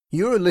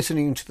You're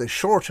listening to the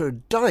shorter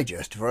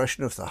digest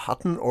version of the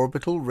Hutton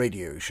Orbital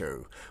radio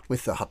show,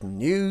 with the Hutton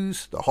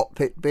News, the Hot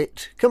Pit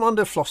Bit,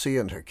 Commander Flossie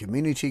and her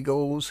community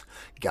goals,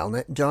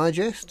 Galnet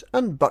Digest,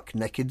 and Buck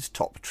Naked's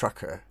Top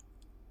Trucker.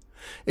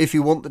 If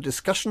you want the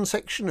discussion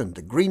section and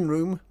the green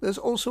room, there's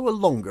also a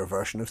longer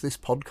version of this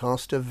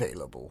podcast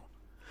available.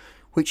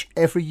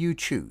 Whichever you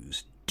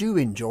choose, do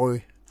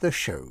enjoy the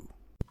show.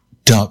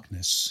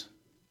 Darkness.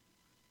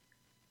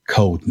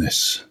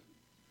 Coldness.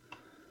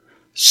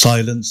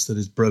 Silence that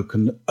is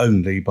broken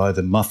only by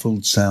the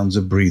muffled sounds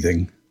of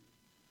breathing.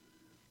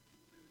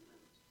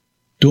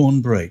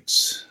 Dawn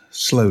breaks,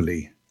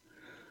 slowly,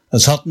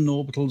 as Hutton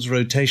Orbital's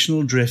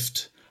rotational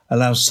drift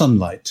allows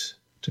sunlight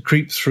to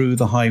creep through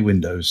the high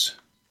windows.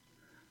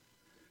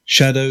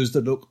 Shadows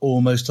that look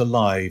almost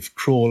alive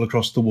crawl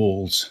across the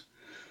walls,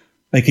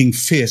 making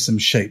fearsome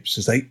shapes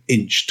as they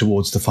inch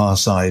towards the far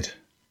side.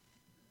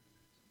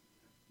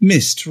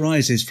 Mist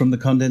rises from the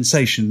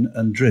condensation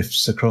and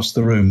drifts across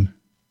the room.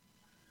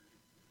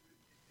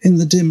 In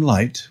the dim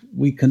light,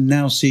 we can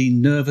now see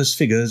nervous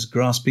figures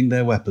grasping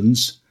their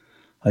weapons.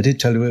 I did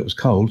tell you it was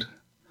cold.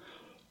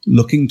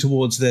 Looking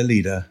towards their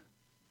leader,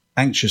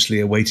 anxiously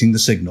awaiting the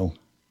signal.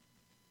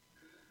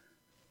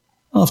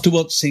 After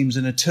what seems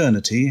an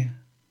eternity,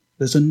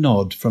 there's a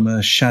nod from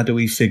a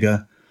shadowy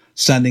figure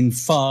standing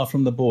far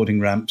from the boarding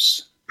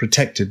ramps,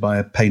 protected by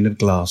a pane of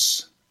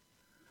glass.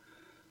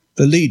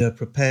 The leader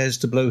prepares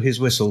to blow his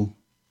whistle,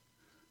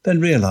 then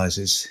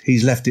realises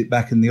he's left it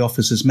back in the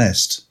officers'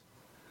 mess.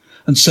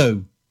 And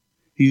so,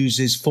 he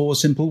uses 4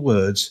 simple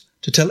words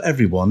to tell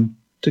everyone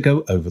to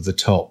go over the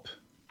top.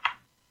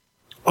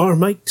 Our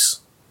mics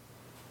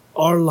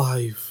are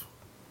live.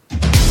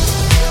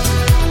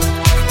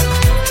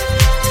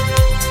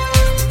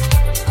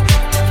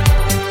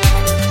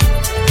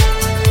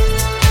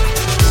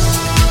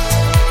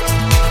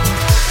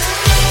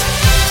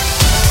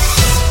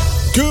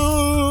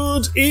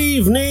 Good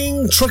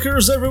evening,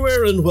 truckers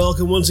everywhere, and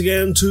welcome once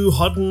again to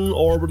Hutton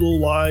Orbital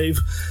Live.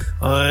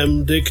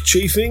 I'm Dick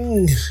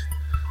Chafing.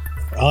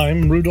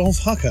 I'm Rudolph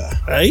Hucker.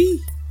 Hey?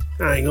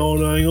 Hang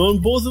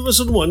on. Both of us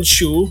on one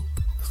show.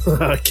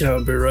 That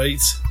can't be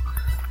right.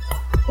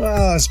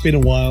 Well, it's been a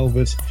while,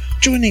 but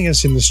joining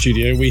us in the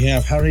studio we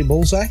have Harry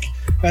Balzac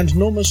and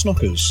Norma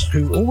Snockers,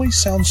 who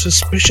always sound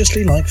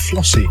suspiciously like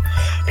Flossie,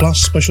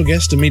 plus special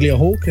guest Amelia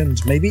Hawke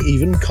and maybe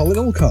even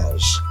Colin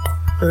Allcars.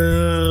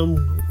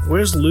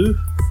 Where's Lou?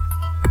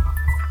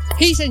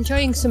 He's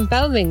enjoying some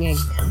bell ringing.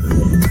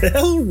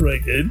 Bell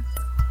ringing?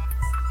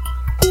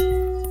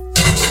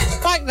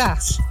 Like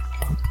that.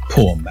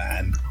 Poor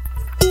man.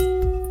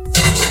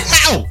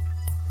 Ow!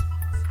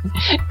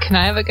 Can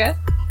I have a go?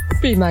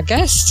 Be my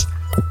guest.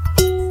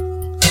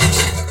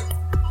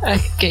 I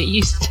could get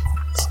used to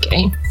this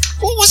game.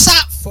 What was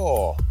that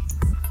for?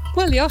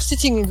 Well, you're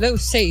sitting in low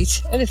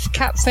seat, and if the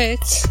cat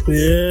fits...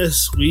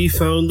 Yes, we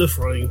found the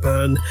frying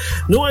pan.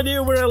 No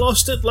idea where I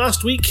lost it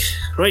last week.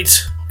 Right,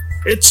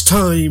 it's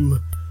time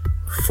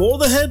for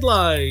the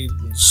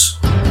headlines.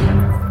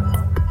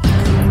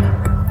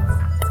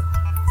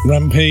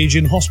 Rampage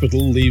in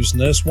hospital leaves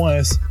Nurse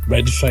Wyeth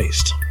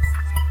red-faced.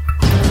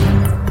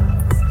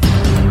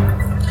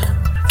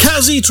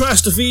 Kazi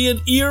Trastafy and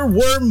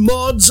earworm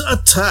mods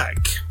attack.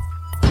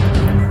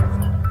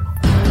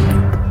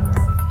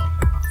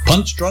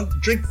 Punch drunk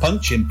drink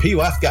punch in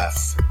PWAF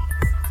gaff.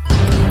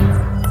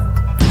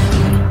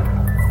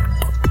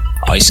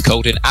 Ice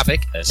cold in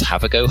Avic as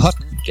Have-A-Go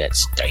Hutton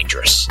gets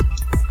dangerous.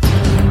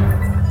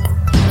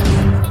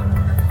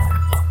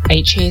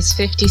 HA's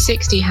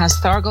 5060 has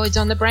Thargoids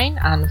on the brain,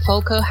 and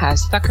Folco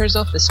has Thuckers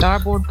off the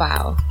starboard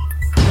bow.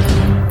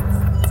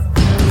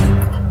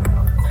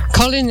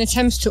 Colin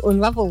attempts to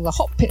unravel the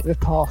Hot Pit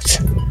report.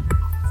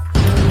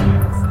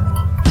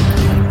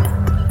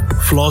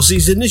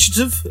 Flossie's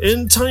initiative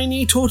in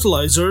Tiny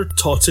Totalizer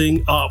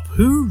totting up.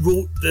 Who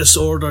wrote this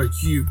order,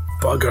 you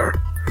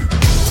bugger?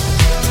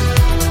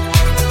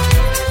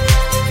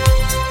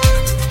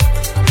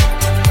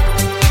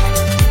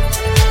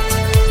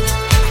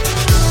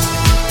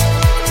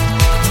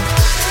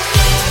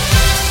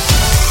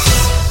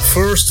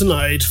 First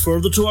tonight,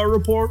 further to our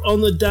report on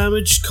the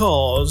damage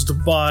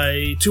caused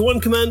by 2-1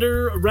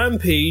 Commander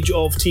Rampage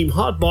of Team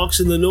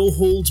Hotbox in the No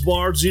Holds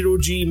Barred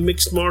 0G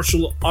Mixed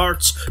Martial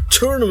Arts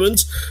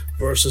Tournament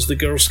versus the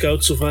Girl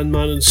Scouts of Van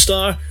Man and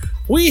Star,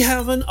 we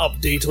have an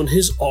update on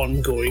his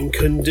ongoing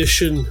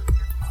condition.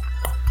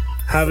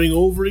 Having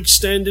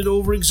overextended,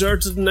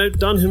 overexerted and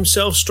outdone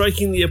himself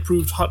striking the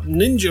approved Hutton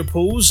Ninja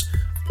pose,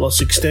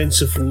 plus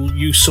extensive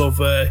use of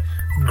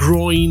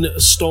groin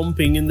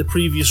stomping in the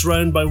previous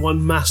round by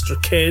one Master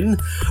Ken,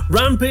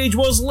 Rampage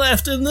was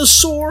left in the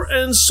sore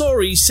and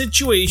sorry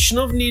situation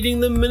of needing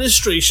the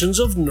ministrations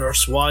of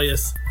Nurse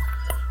Wyeth.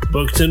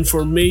 Booked in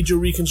for major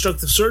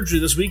reconstructive surgery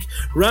this week,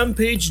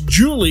 Rampage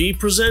duly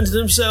presented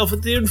himself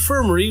at the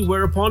infirmary,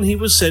 whereupon he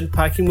was sent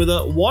packing with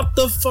a "What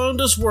the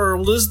foundest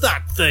world is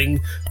that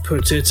thing?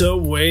 Put it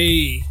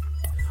away."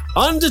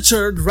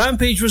 Undeterred,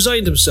 Rampage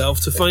resigned himself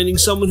to finding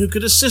someone who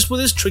could assist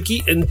with his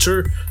tricky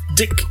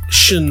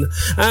interdiction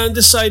and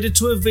decided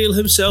to avail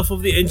himself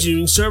of the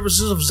engineering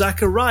services of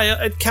Zachariah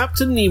at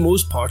Captain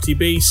Nemo's party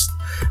base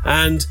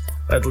and,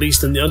 at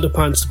least in the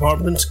underpants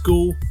department,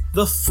 go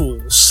the full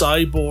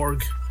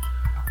cyborg.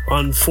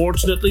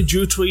 Unfortunately,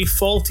 due to a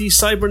faulty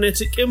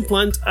cybernetic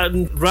implant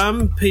and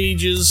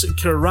Rampage's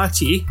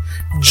Karate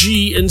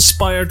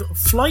G-inspired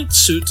flight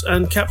suit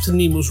and Captain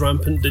Nemo's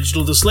rampant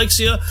digital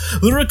dyslexia,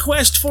 the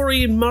request for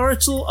a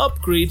marital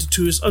upgrade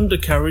to his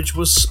undercarriage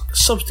was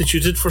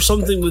substituted for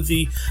something with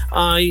the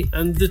I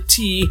and the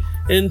T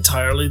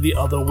entirely the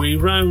other way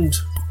round.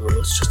 Well,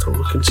 let's just have a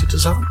look and see.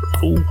 Does that...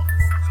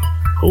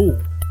 Oh.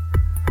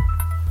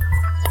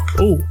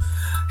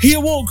 He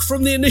awoke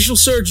from the initial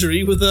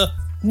surgery with a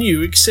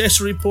new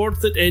accessory port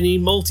that any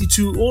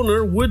multi-tool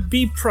owner would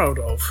be proud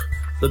of.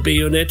 The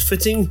bayonet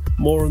fitting,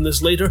 more on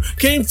this later,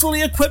 came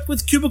fully equipped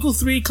with Cubicle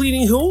 3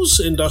 cleaning hose,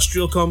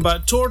 industrial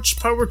combat torch,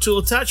 power tool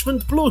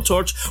attachment,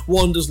 blowtorch,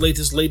 Wanda's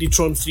latest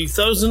Ladytron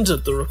 3000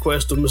 at the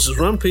request of Mrs.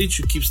 Rampage,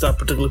 who keeps that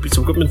particular piece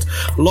of equipment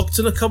locked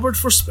in a cupboard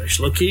for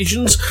special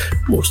occasions,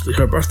 mostly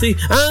her birthday,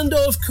 and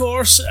of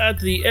course, at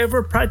the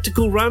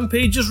ever-practical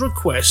Rampage's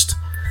request,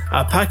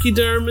 a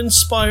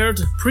pachyderm-inspired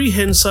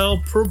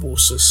prehensile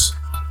proboscis.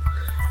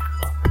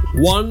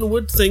 One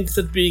would think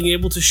that being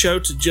able to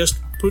shout just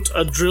put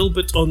a drill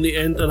bit on the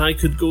end and I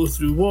could go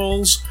through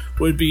walls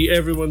would be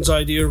everyone's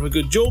idea of a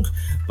good joke,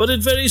 but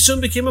it very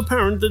soon became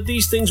apparent that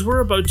these things were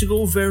about to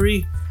go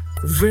very,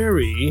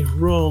 very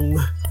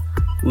wrong.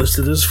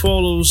 Listed as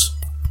follows.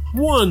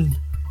 1.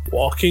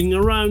 Walking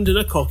around in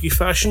a cocky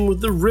fashion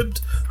with the ribbed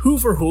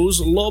Hoover hose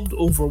lobbed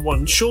over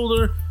one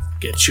shoulder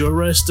gets you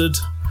arrested.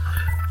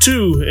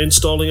 2.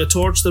 Installing a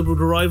torch that would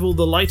rival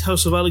the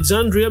Lighthouse of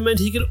Alexandria meant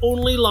he could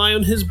only lie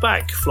on his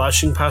back,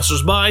 flashing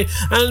passers-by,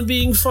 and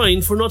being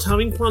fined for not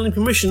having planning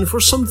permission for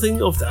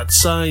something of that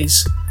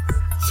size.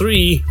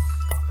 3.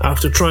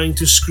 After trying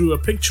to screw a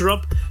picture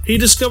up, he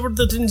discovered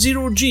that in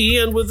 0G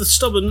and with the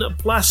stubborn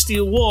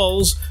plasteel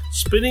walls,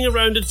 spinning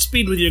around at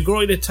speed with your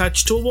groin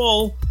attached to a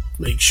wall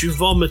makes you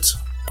vomit.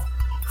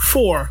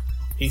 4.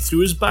 He threw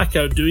his back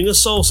out doing a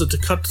salsa to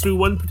cut through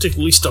one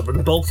particularly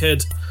stubborn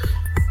bulkhead.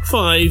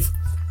 5.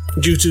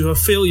 Due to a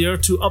failure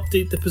to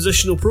update the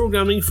positional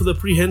programming for the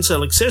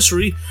prehensile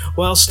accessory,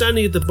 while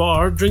standing at the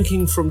bar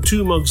drinking from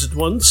 2 mugs at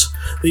once,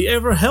 the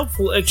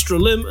ever-helpful extra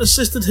limb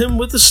assisted him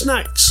with the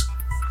snacks,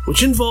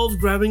 which involved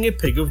grabbing a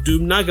pig of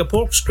Doom Naga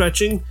pork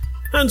scratching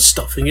and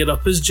stuffing it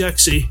up his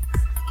jacksie.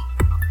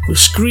 The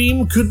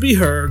scream could be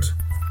heard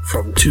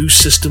from 2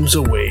 systems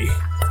away.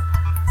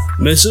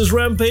 Mrs.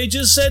 Rampage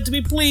is said to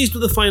be pleased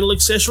with the final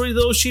accessory,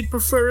 though she'd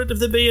prefer it if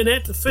the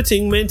bayonet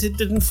fitting meant it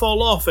didn't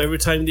fall off every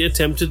time they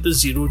attempted the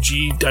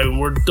 0G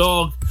downward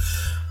dog.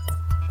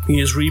 He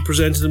has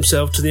represented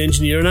himself to the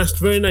engineer and asked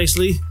very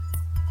nicely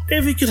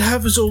if he could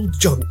have his old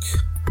junk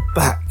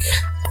back.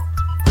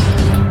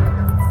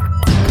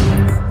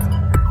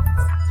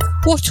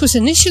 What was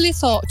initially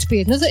thought to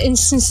be another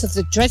instance of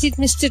the dreaded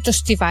Mr.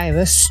 Dusty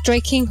virus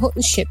striking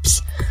Hutton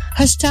ships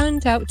has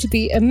turned out to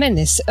be a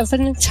menace of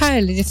an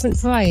entirely different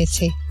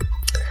variety.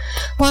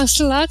 Whilst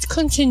a large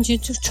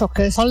contingent of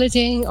truckers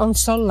holidaying on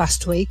Sol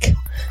last week,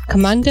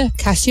 Commander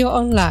Cassio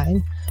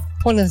Online,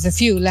 one of the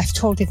few left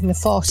holding the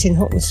fort in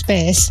Hutton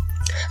space,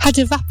 had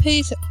a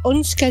rapid,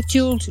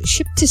 unscheduled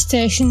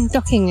ship-to-station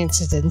docking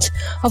incident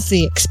of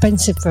the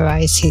expensive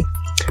variety.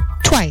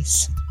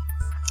 Twice.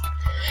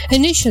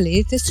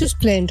 Initially, this was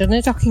blamed on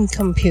a docking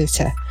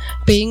computer,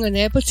 being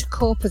unable to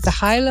cope with the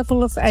high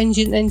level of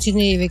engine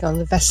engineering on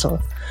the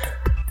vessel.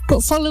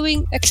 But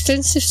following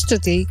extensive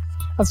study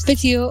of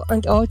video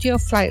and audio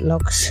flight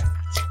logs,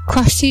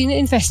 crash scene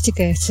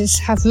investigators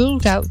have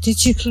ruled out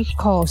digital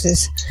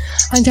causes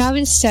and are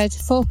instead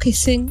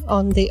focusing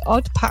on the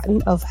odd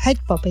pattern of head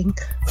bobbing,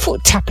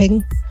 foot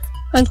tapping,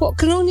 and what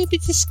can only be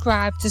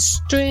described as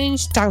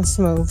strange dance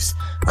moves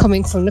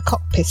coming from the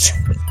cockpit.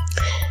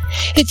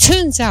 It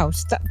turns out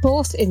that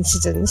both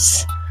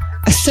incidents,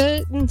 a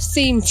certain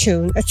theme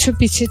tune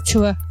attributed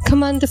to a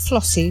Commander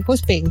Flossie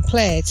was being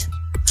played.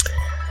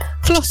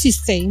 Flossie's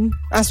theme,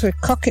 as with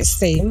Crockett's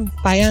theme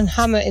by Ann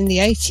Hammer in the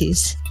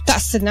 80s,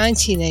 that's the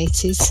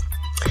 1980s,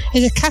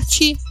 is a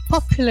catchy,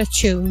 popular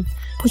tune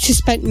which has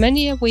spent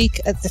many a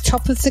week at the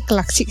top of the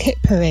Galactic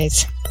Hit Parade.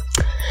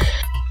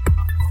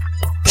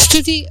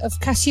 Study of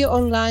Cassio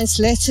Online's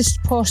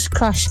latest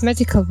post-crash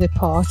medical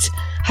report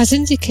has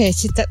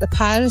indicated that the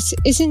pilot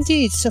is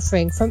indeed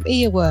suffering from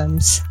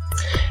earworms,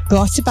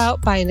 brought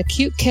about by an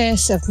acute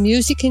case of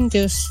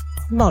music-induced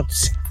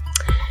mods.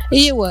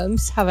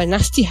 Earworms have a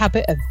nasty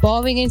habit of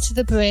boring into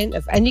the brain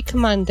of any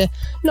commander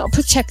not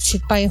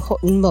protected by a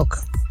Hutton mug,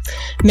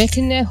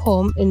 making their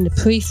home in the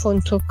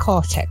prefrontal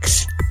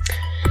cortex.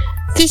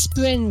 This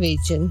brain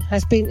region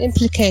has been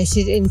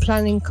implicated in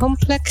planning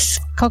complex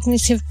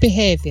cognitive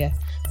behaviour,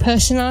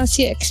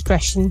 personality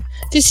expression,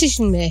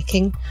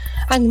 decision-making,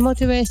 and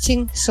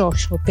moderating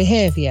social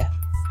behaviour.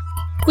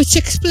 which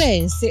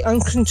explains the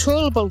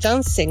uncontrollable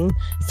dancing,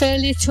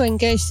 failure to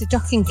engage the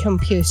docking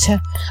computer,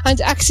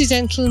 and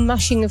accidental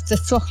mashing of the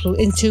throttle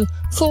into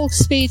full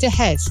speed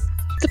ahead.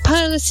 The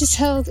pilot is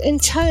held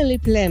entirely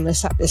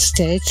blameless at this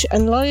stage,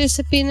 and lawyers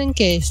have been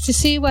engaged to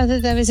see whether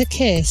there is a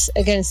case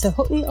against the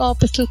Hutton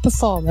Orbital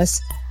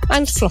performers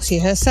and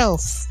Flossie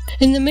herself.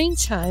 In the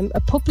meantime, a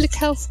public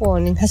health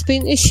warning has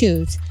been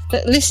issued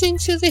that listening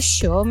to this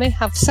show may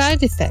have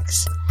side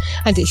effects,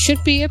 and it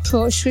should be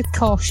approached with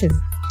caution,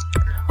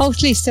 or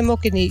at least a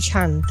mug in each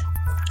hand.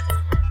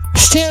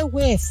 Stay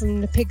away from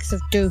the pigs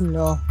of doom,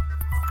 though.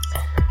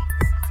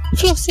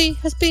 Flossie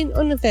has been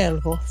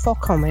unavailable for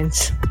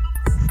comment.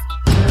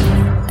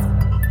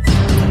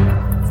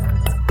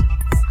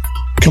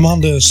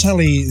 Commander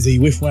Sally, the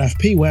Whiff-Waff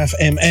P-Waff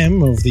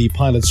MM of the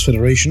Pilots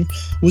Federation,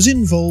 was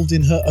involved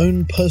in her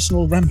own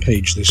personal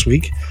rampage this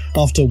week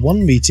after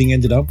one meeting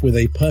ended up with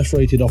a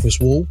perforated office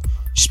wall,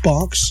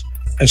 sparks,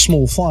 a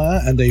small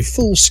fire and a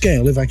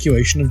full-scale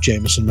evacuation of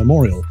Jameson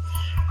Memorial.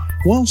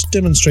 Whilst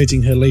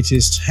demonstrating her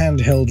latest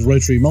handheld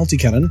rotary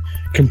multi-cannon,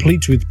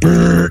 complete with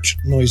brrrt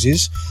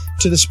noises,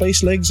 to the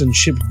Space Legs and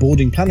Ship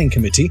Boarding Planning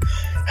Committee,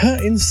 her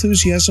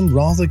enthusiasm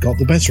rather got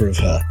the better of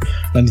her,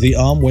 and the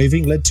arm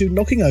waving led to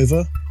knocking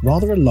over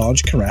rather a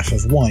large carafe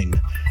of wine.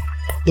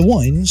 The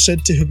wine,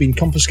 said to have been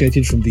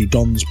confiscated from the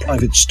Don's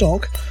private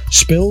stock,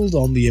 spilled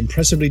on the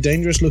impressively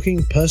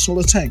dangerous-looking personal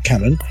attack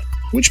cannon,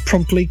 which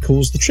promptly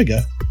caused the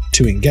trigger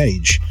to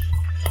engage.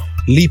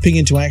 Leaping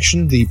into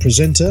action, the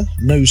presenter,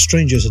 no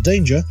stranger to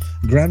danger,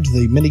 grabbed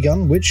the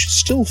minigun which,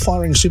 still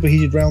firing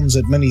superheated rounds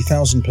at many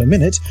thousand per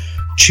minute,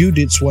 chewed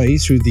its way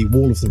through the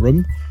wall of the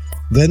room.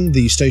 Then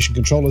the station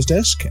controller's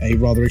desk, a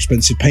rather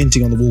expensive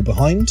painting on the wall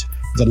behind,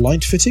 the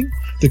light fitting,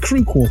 the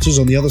crew quarters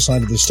on the other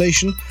side of the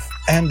station,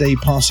 and a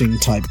passing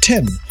Type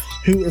 10,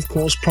 who of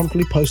course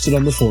promptly posted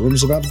on the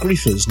forums about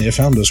griefers near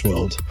Founders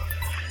World.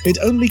 It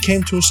only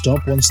came to a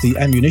stop once the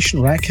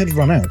ammunition rack had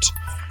run out,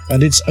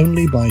 and it's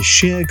only by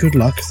sheer good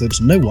luck that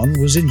no one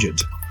was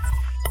injured.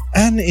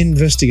 An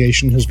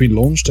investigation has been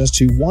launched as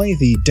to why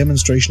the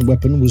demonstration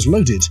weapon was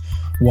loaded,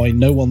 why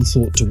no one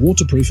thought to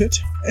waterproof it,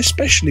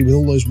 especially with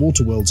all those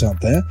water worlds out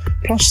there,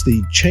 plus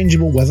the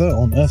changeable weather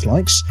on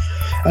Earth-likes,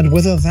 and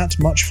whether that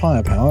much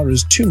firepower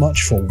is too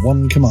much for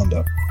one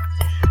commander.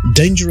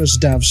 Dangerous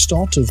Dav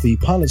Stott of the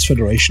Pilots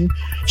Federation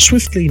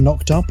swiftly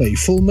knocked up a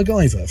full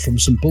MacGyver from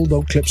some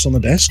bulldog clips on the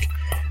desk,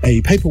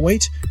 a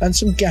paperweight and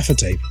some gaffer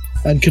tape,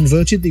 and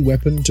converted the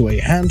weapon to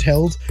a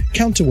handheld,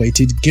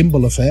 counterweighted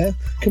gimbal affair,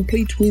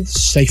 complete with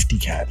safety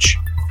catch.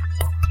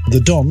 The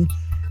Don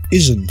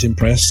isn't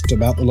impressed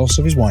about the loss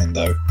of his wine,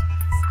 though.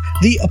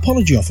 The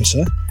apology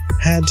officer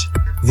had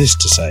this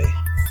to say.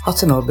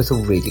 Hutton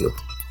Orbital Radio.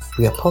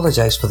 We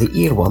apologise for the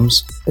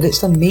earworms, but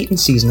it's their mating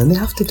season and they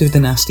have to do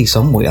the nasty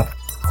somewhere.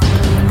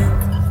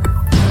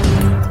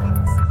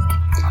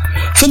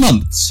 For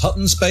months,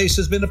 Hutton Space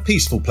has been a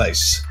peaceful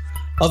place.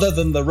 Other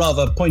than the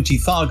rather pointy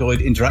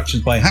Thargoid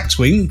interactions by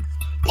Hackswing,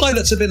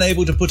 pilots have been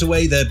able to put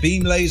away their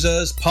beam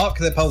lasers, park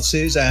their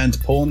pulses and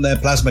pawn their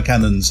plasma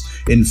cannons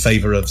in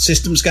favour of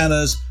system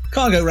scanners,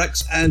 cargo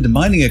racks and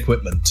mining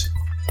equipment.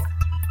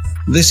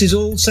 This is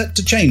all set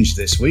to change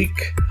this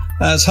week,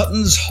 as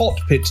Hutton's hot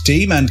pit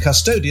team and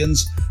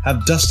custodians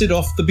have dusted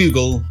off the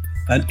bugle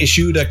and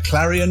issued a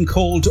clarion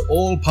call to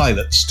all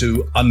pilots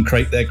to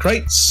uncrate their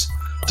crates,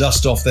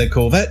 dust off their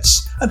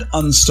corvettes and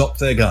unstop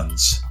their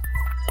guns.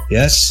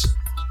 Yes,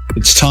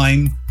 it's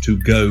time to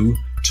go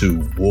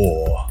to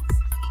war.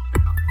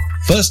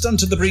 First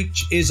onto the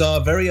breach is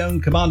our very own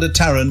Commander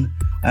Taran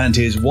and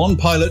his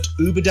one-pilot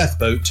Uber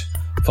Deathboat,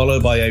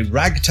 followed by a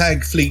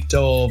ragtag fleet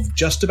of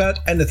just about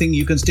anything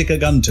you can stick a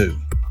gun to.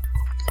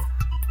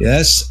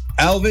 Yes,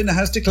 Alvin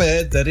has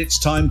declared that it's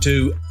time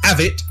to have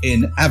it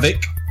in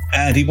Avik,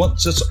 and he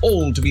wants us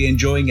all to be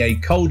enjoying a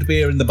cold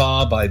beer in the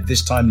bar by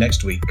this time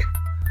next week.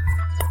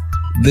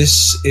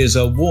 This is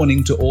a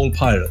warning to all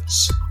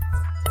pirates.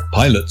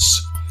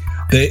 Pilots,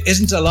 there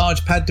isn't a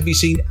large pad to be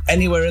seen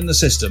anywhere in the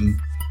system,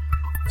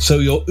 so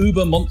your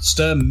uber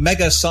monster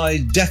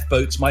mega-sized death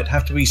boats might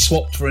have to be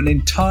swapped for an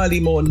entirely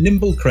more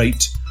nimble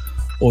crate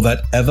or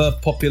that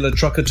ever-popular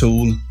trucker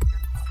tool,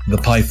 the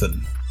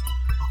Python.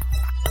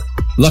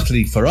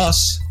 Luckily for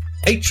us,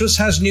 Atris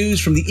has news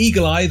from the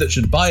Eagle Eye that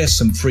should buy us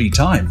some free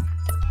time,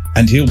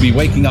 and he'll be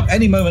waking up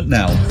any moment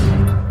now.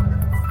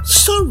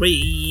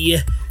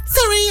 Sorry,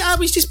 I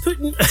was just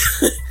putting...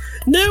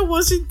 No, it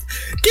wasn't.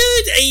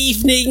 Good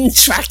evening,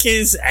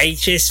 trackers.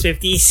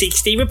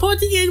 HS5060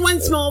 reporting in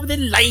once more with the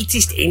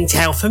latest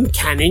intel from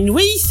Canon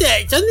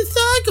Research on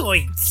the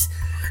Thargoids.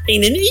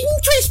 In an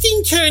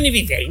interesting turn of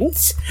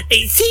events,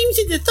 it seems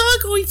that the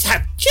Thargoids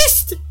have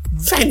just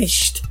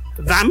vanished.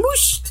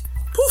 Vamushed?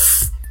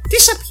 Poof.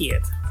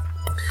 Disappeared.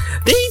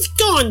 They've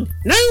gone.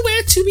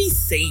 Nowhere to be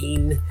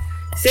seen.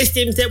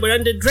 Systems that were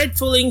under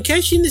dreadful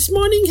incursion this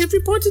morning have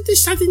reported the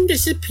sudden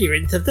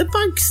disappearance of the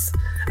bugs,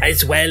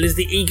 as well as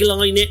the Eagle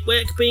Eye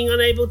network being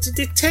unable to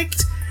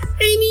detect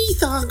any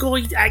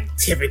Thargoid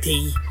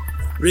activity.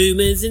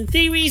 Rumours and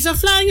theories are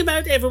flying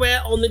about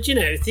everywhere on the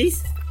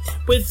Genosis,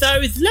 with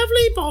those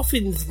lovely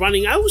boffins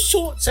running all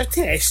sorts of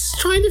tests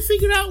trying to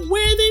figure out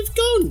where they've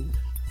gone.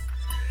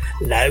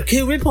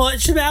 Local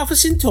reports from Alpha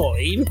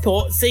Centauri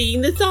report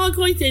seeing the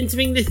Thargoids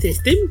entering the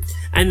system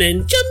and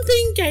then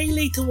jumping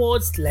gaily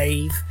towards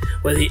Lave,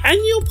 where the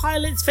annual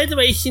Pilots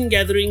Federation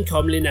gathering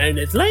commonly known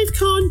as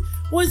LaveCon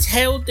was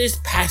held this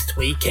past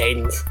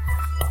weekend.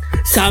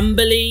 Some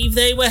believe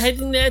they were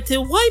heading there to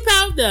wipe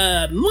out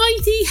the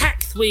mighty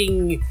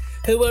Hackswing,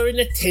 who were in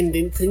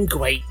attendance in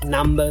great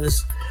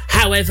numbers.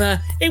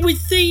 However, it would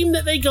seem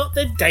that they got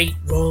the date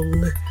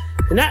wrong,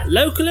 and that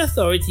local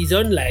authorities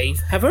on Lave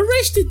have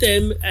arrested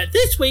them at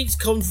this week's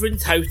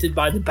conference hosted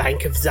by the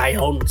Bank of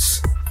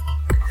Zeons.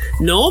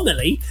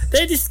 Normally,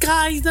 their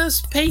disguised as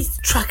space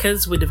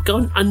truckers would have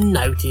gone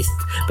unnoticed,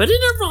 but in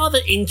a rather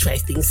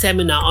interesting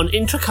seminar on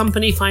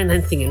intra-company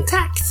financing and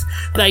tax,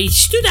 they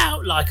stood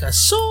out like a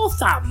sore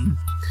thumb.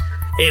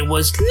 It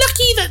was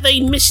lucky that they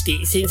missed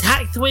it, since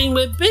Hackswing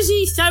were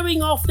busy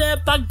showing off their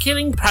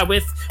bug-killing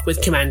prowess,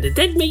 with Commander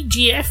Deadmeat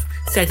GF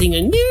setting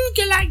a new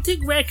galactic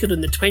record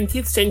on the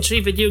 20th century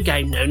video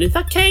game known as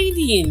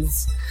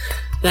Arcadians.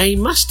 They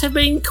must have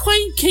been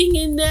quaking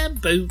in their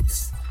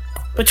boots.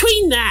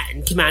 Between that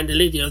and Commander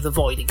Lydia of the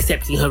Void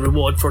accepting her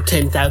reward for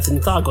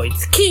 10,000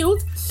 Thargoids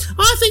killed,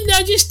 I think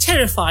they're just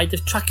terrified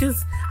of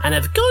truckers and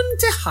have gone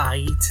to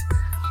hide.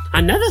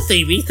 Another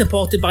theory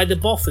supported by the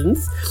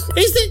Boffins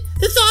is that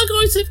the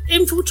Thargoids have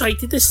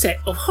infiltrated the set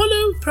of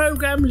Holo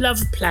program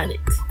Love Planet,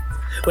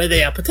 where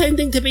they are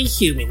pretending to be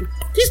human,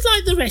 just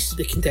like the rest of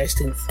the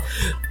contestants.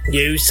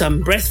 Used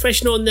some breath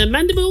freshener on their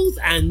mandibles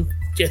and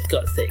just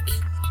got sick.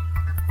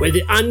 With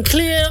it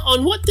unclear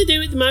on what to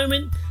do at the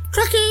moment,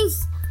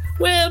 truckers,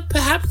 well,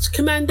 perhaps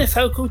Commander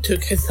Focal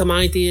took us some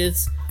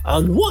ideas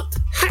on what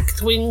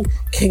Hackswing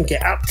can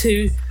get up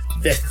to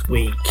this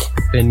week.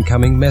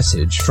 Incoming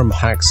message from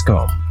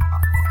Hackscom.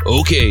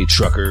 Okay,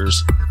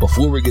 truckers,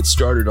 before we get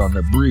started on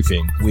the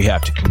briefing, we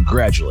have to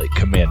congratulate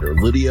Commander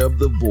Lydia of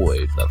the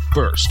Void, the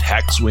first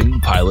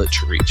Hackswing pilot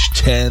to reach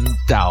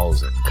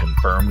 10,000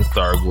 confirmed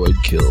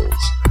Thargoid kills.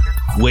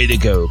 Way to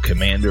go,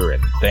 Commander,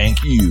 and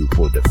thank you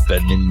for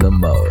defending the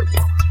mug.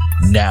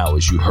 Now,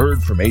 as you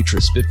heard from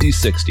Atris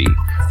 5060,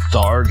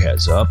 Tharg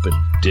has up and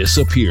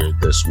disappeared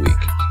this week.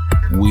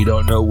 We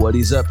don't know what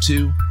he's up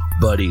to,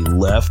 but he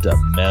left a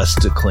mess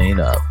to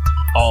clean up.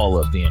 All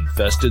of the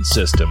infested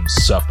systems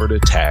suffered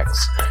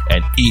attacks,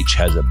 and each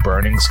has a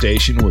burning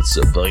station with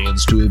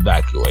civilians to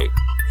evacuate.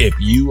 If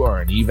you are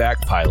an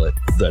evac pilot,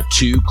 the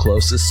two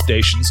closest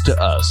stations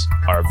to us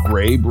are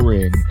Grabe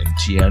Ring in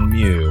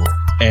Tianmu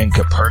and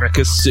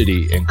Copernicus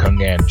City in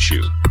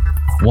Konganchu.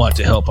 Want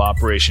to help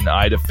Operation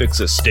Ida fix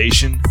a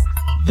station?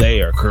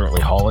 They are currently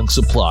hauling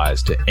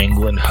supplies to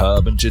England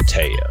Hub and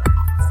Jatea.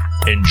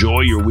 Enjoy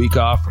your week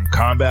off from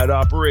combat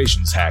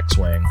operations,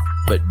 Hackswing,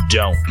 but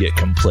don't get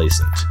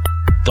complacent.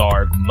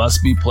 Tharg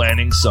must be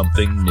planning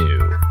something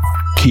new.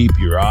 Keep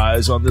your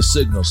eyes on the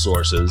signal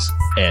sources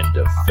and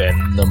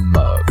defend the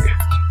mug.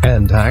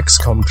 And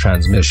Hackscom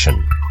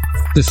transmission.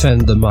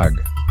 Defend the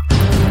mug.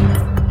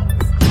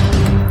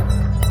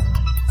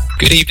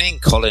 Good evening,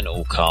 Colin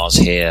Allcars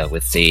here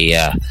with the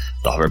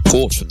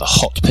report from the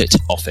Hot Pit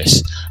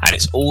office, and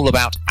it's all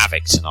about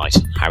AVIC tonight.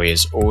 Harry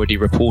has already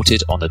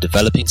reported on the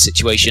developing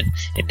situation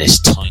in this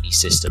tiny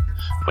system.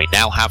 We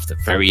now have the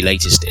very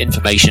latest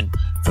information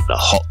from the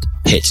Hot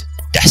Pit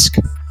desk.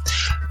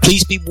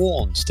 Please be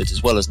warned that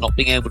as well as not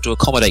being able to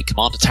accommodate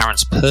Commander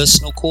Tarrant's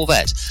personal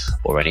corvette,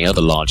 or any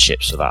other large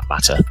ships for that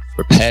matter,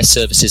 repair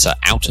services are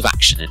out of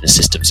action in the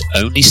system's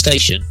only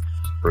station,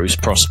 Bruce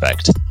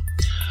Prospect.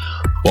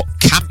 What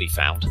can be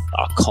found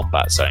are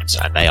combat zones,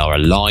 and they are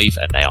alive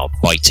and they are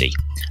bitey.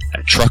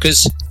 And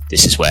truckers,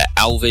 this is where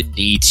Alvin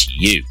needs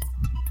you.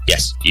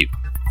 Yes, you.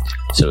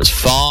 So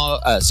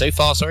far,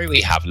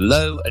 we have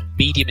low and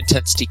medium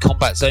intensity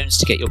combat zones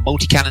to get your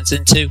multi-cannons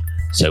into,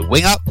 so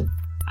wing up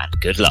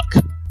and good luck.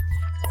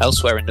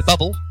 Elsewhere in the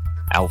bubble,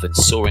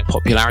 Alvin's soaring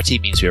popularity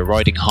means we are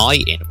riding high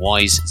in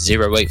WISE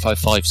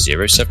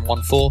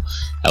 08550714,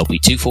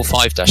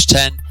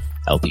 LP245-10,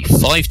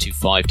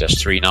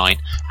 LP525-39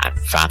 and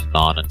Van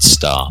Marnen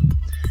Star.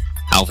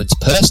 Alvin's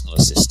personal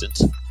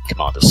assistant,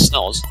 Commander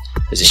Snoz,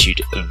 has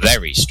issued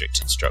very strict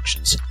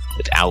instructions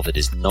that Alvin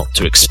is not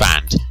to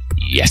expand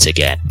yet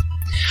again.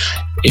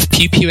 If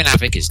Pew Pew and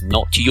Avic is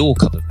not your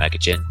cup of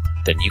Megagen,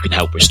 then you can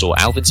help restore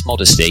Alvin's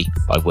modesty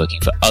by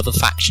working for other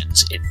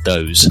factions in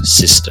those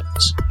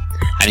systems.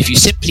 And if you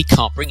simply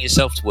can't bring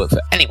yourself to work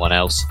for anyone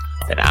else,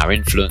 then our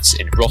influence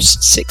in Ross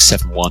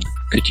 671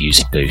 could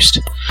use a boost.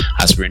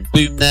 As we're in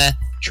boom there,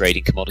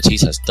 trading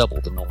commodities has double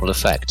the normal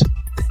effect.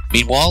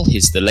 Meanwhile,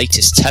 here's the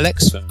latest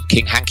telex from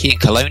King Hanky and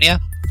Colonia.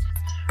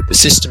 The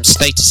system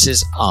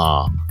statuses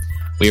are: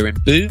 we are in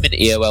boom in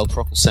EOL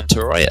Procol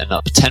Centauri and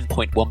up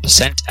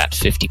 10.1% at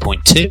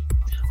 50.2.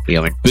 We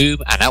are in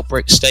boom and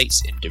outbreak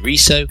states in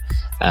Deriso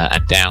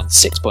and down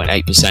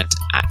 6.8%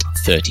 at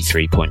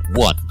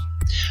 33.1.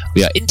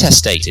 We are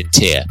interstate in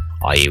tier,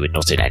 i.e. we're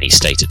not in any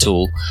state at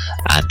all,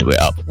 and we're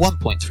up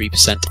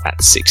 1.3% at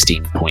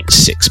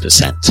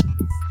 16.6%.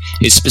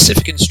 His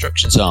specific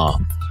instructions are: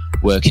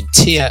 Work in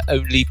tier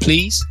only,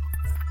 please.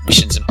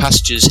 Missions and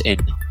passengers in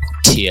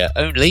tier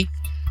only.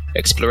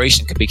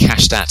 Exploration can be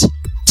cashed at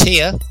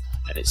tier,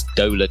 and it's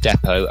Dola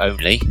Depot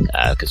only,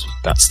 because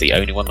that's the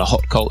only one the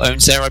Hot Coal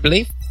owns there, I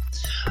believe.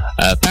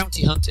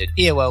 Bounty hunt in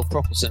EOL,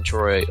 Procol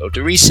Centauri or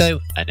Doriso,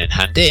 and then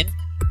hand in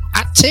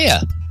at tier.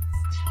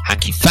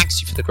 Hanky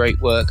thanks you for the great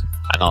work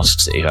and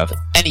asks that if you have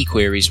any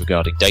queries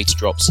regarding data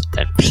drops,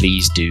 then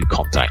please do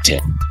contact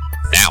him.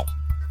 Now,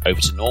 over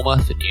to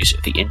Norma for news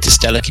of the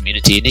Interstellar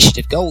Community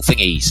Initiative goal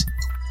thingies.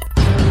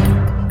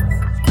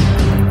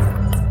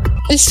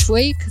 This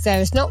week, there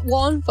is not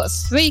one but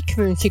 3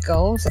 community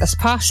goals as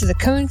part of the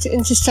current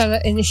Interstellar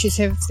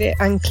Initiative, the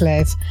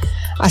Enclave,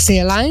 as the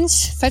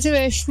Alliance,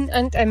 Federation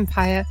and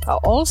Empire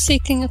are all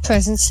seeking a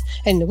presence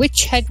in the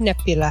Witchhead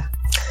Nebula.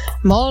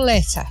 More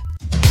later.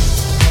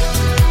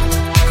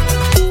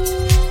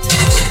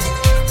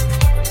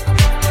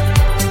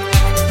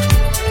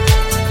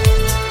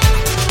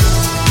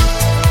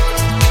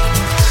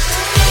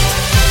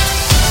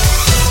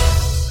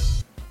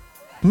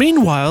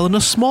 Meanwhile, in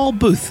a small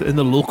booth in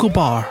the local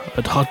bar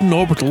at Hutton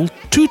Orbital,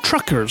 2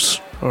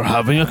 truckers are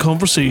having a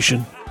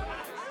conversation.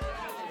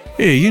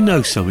 Here, you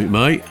know something,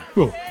 mate.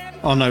 Well,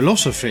 I know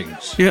lots of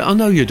things. Yeah, I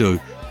know you do.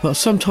 But I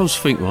sometimes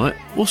think, right,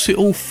 what's it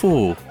all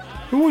for?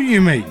 What do you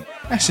mean?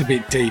 That's a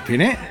bit deep,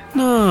 innit?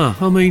 Nah,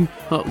 I mean,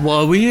 why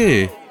are we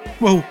here?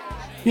 Well,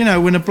 you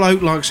know, when a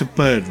bloke likes a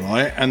bird,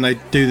 right, and they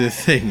do the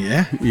thing,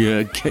 yeah?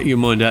 Yeah, get your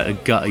mind out of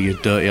the gutter, you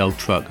dirty old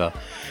trucker.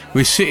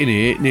 We're sitting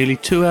here nearly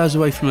 2 hours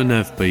away from the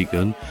nav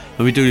beacon,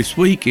 and we do this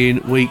week in,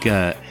 week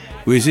out.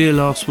 We was here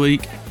last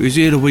week, we was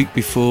here the week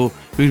before,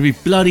 we're going to be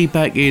bloody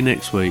back here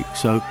next week,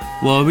 so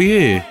why are we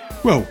here?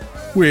 Well,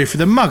 we're here for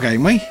the mug,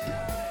 ain't we?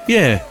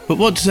 Yeah, but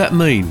what does that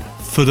mean,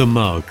 for the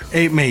mug?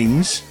 It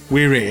means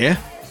we're here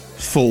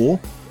for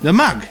the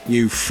mug,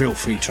 you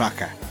filthy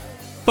trucker.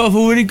 But I've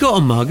already got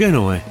a mug, ain't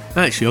I?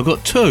 Actually, I've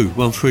got 2,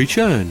 one for each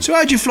hand. So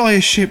how'd you fly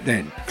a ship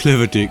then?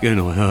 Clever dick, ain't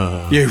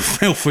I? You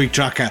filthy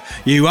trucker.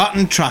 You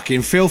Hutton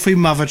trucking filthy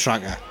mother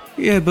trucker.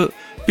 Yeah, but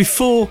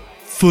before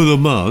for the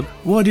mug,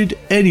 why did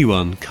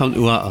anyone come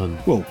to Hutton?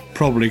 Well,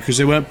 probably because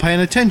they weren't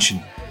paying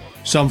attention.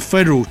 Some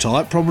federal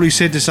type probably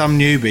said to some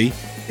newbie,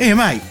 "Here,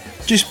 mate,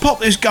 just pop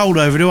this gold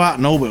over to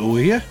Hutton Orbital, will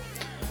you?"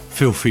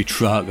 Filthy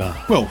trucker.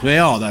 Well, they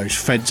are those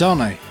feds,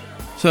 aren't they?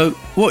 So,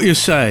 what you're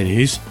saying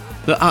is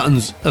that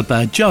Hutton's a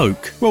bad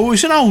joke? Well,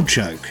 it's an old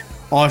joke.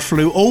 I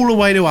flew all the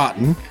way to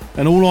Hutton,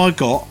 and all I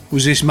got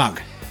was this mug.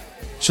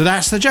 So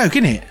that's the joke,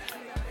 innit?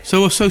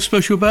 So what's so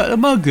special about the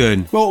mug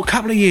then? Well, a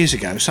couple of years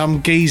ago,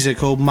 some geezer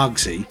called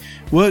Muggsy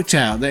worked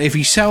out that if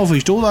he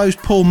salvaged all those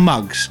poor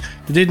mugs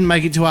that didn't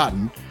make it to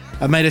Hutton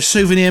and made a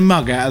souvenir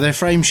mug out of their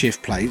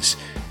frameshift plates,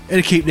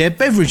 it'd keep their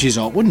beverages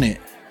hot, wouldn't it?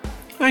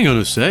 Hang on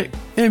a sec,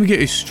 let me get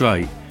this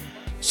straight.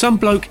 Some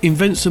bloke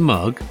invents a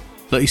mug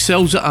that he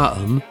sells at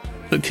Hutton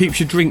that keeps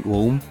your drink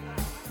warm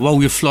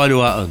while you fly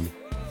to Hutton.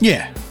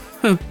 Yeah.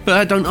 But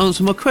that don't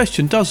answer my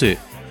question, does it?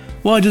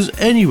 Why does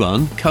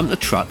anyone come to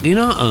truck in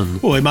Hutton?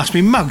 Well, it must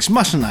be mugs,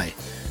 mustn't they?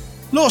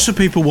 Lots of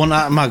people want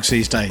Hutton mugs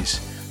these days.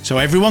 So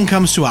everyone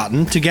comes to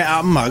Hutton to get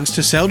Hutton mugs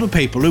to sell to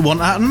people who want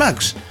Hutton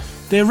mugs.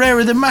 They're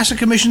rarer than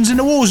massacre missions in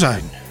the war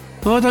zone.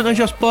 Why don't they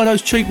just buy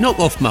those cheap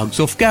knockoff mugs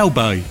off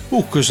Galbay?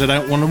 Well, because they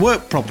don't want to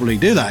work properly,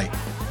 do they?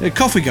 Their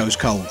coffee goes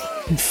cold.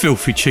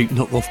 Filthy cheap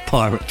knockoff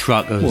pirate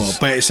truckers. Well, I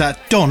bet it's that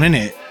Don,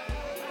 innit?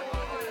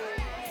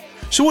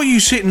 So what are you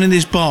sitting in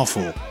this bar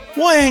for?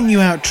 Why ain't you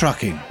out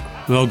trucking?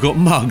 Well, I got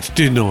mugged,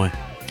 didn't I?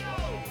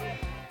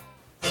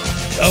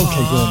 Okay, go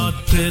on.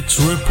 Hot Pit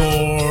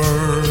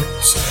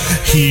Reports,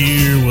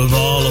 here with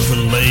all of the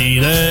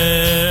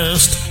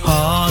latest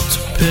Hot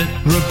Pit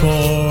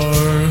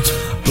Report.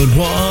 But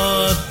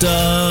what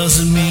does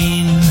it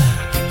mean?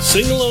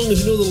 Sing along if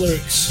you know the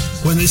lyrics.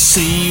 When they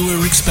see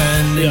we're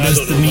expanding, does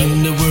that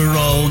mean that we're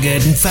all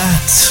getting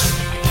fat?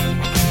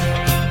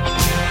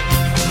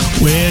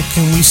 Where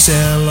can we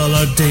sell all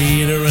our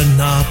data and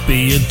not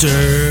be a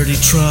dirty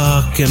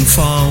truck and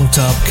funked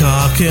up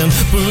cock and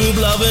boob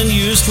loving,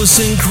 useless,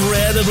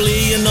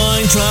 incredibly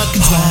annoying truck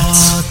and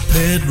Hot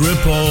Pit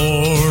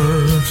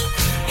Report,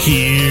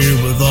 here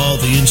with all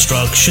the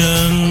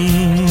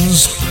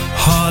instructions.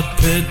 Hot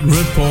Pit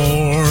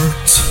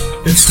Report,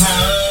 it's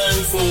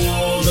time for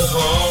the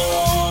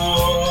Hot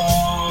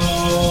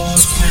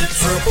Pit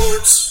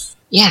Reports.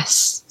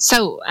 Yes,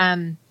 so,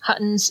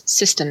 Hutton's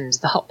systems,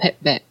 the Hot Pit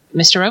bit.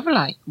 Mr.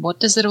 Overlight,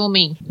 what does it all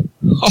mean?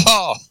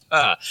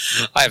 I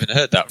haven't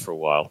heard that for a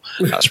while.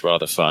 That's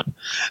rather fun.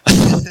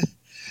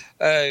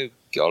 Oh,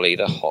 golly,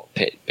 the Hot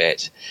Pit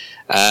bit.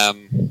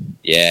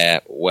 Yeah,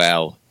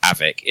 well,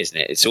 AVIC, isn't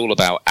it? It's all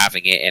about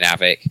having it in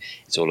AVIC.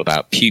 It's all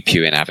about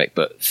pew-pew in AVIC,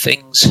 but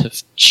things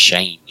have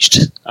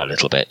changed a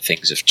little bit.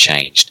 Things have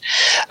changed.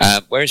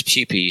 Whereas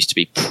pew-pew used to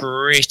be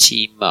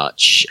pretty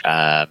much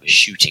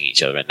shooting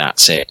each other and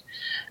that's it,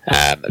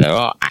 there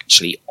are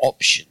actually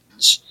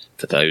options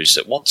for those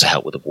that want to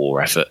help with the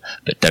war effort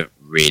but don't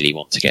really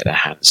want to get their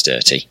hands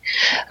dirty.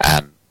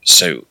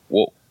 So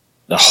what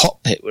the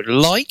Hot Pit would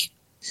like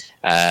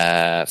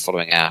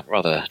following our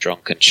rather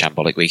drunken,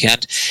 shambolic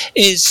weekend,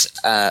 is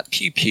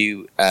Pew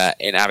Pew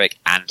in Avic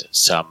and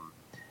some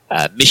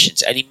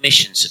missions. Any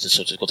missions that have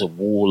sort of got a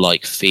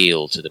warlike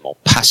feel to them, or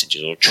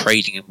passengers, or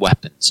trading in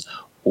weapons,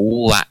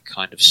 all that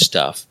kind of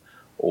stuff,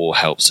 all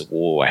helps the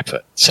war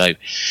effort. So,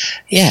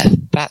 yeah,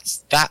 that's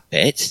that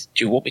bit.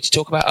 Do you want me to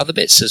talk about other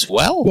bits as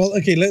well? Well,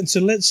 okay.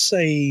 Let's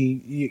say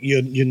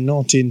you're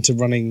not into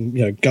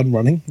running, gun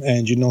running,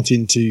 and you're not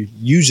into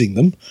using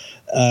them.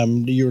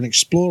 You're an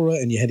explorer,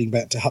 and you're heading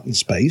back to Hutton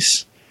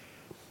Space.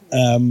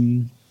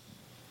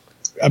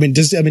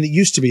 It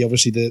used to be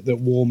obviously that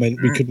war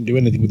meant we couldn't do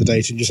anything with the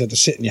data and just had to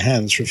sit in your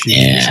hands for a few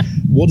years.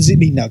 What does it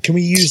mean now? Can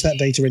we use that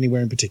data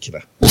anywhere in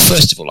particular? Well,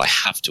 first of all, I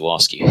have to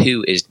ask you,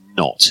 who is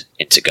not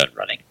into gun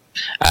running?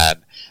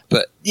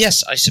 But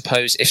yes, I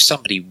suppose if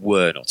somebody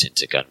were not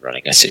into gun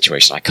running, a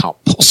situation I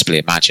can't possibly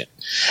imagine,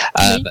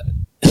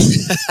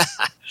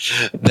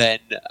 then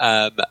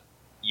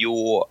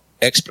your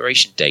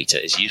exploration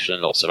data is useful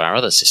in lots of our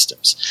other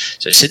systems.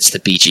 So since the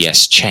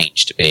BGS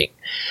changed to being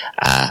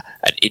an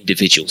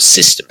individual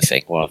system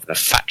thing rather than a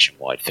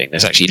faction-wide thing,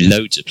 there's actually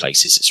loads of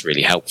places it's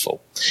really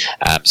helpful.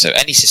 So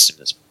any system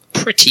that's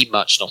pretty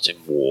much not in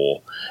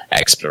war,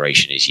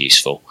 exploration is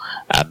useful.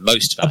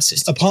 Most of our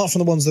systems... Apart from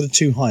the ones that are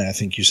too high, I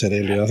think you said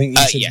earlier. I think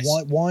you said yes.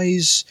 why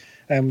is...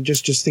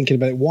 just thinking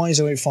about it, why is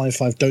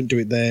 0855, don't do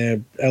it there,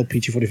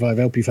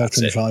 LP245,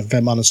 LP525,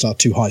 Vermana Star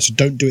too high, so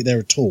don't do it there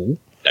at all.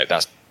 No,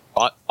 that's...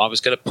 I was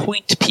going to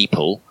point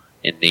people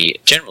in the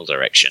general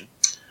direction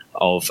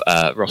of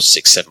Ross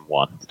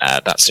 671.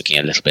 That's looking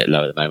a little bit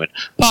low at the moment.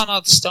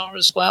 Barnard Star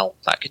as well.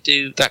 That could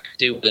do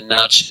with a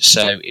nudge.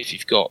 So if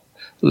you've got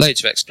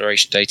loads of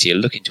exploration data, you're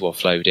looking to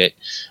offload it,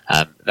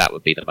 that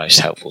would be the most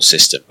helpful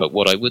system. But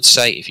what I would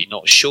say, if you're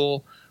not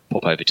sure,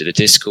 pop over to the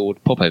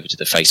Discord, pop over to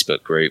the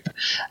Facebook group,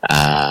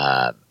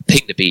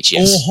 ping the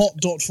BGS. Or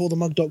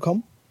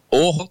hot.forthemug.com.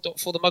 Or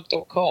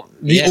hot.forthemug.com.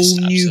 The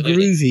all-new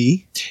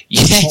groovy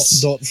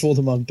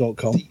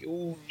hot.forthemug.com. The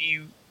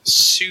all-new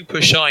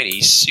super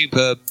shiny,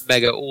 super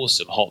mega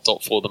awesome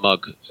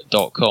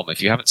hot.forthemug.com.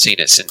 If you haven't seen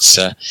it since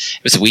it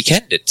was the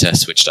weekend it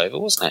switched over,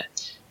 wasn't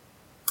it?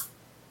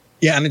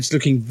 Yeah, and it's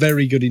looking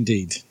very good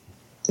indeed.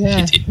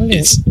 Yeah, it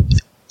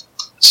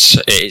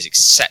is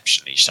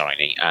exceptionally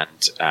shiny,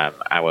 and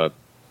our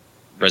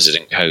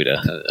resident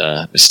coder,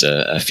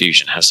 Mr.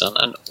 Fusion, has done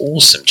an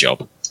awesome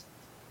job.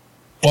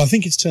 Well, I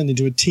think it's turned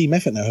into a team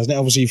effort now, hasn't it?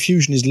 Obviously,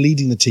 Fusion is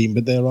leading the team,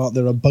 but there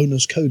are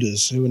bonus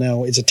coders who are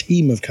now. It's a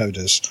team of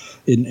coders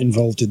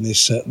involved in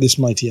this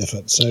mighty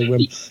effort. So,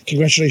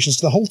 congratulations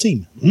to the whole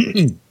team.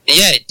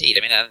 Yeah, indeed.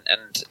 I mean,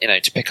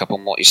 and to pick up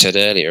on what you said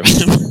earlier,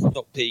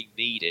 not being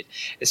needed,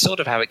 it's sort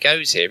of how it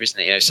goes here, isn't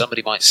it?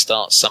 Somebody might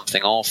start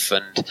something off,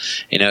 and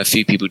a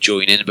few people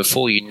join in, and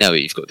before you know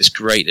it, you've got this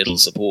great little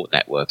support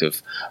network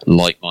of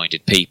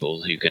like-minded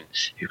people who can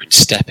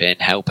step in,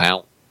 help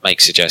out,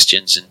 make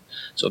suggestions, and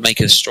sort of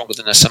make us stronger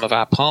than the sum of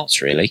our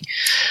parts, really.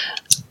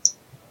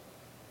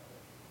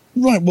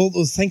 Right. Well,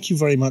 thank you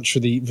very much for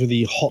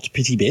the hot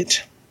pity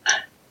bit.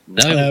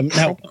 No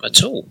problem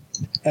at all.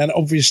 And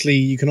obviously,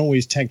 you can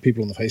always tag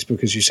people on the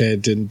Facebook, as you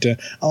said, and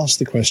ask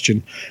the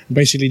question.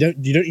 Basically, you don't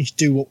need to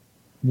do what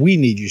we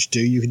need you to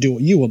do. You can do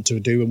what you want to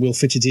do, and we'll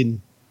fit it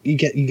in. You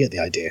get the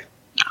idea.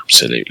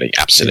 Absolutely.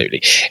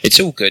 It's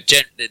all good.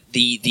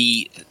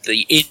 The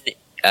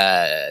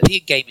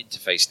in-game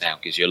interface now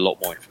gives you a lot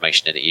more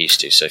information than it used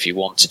to. So if you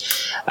want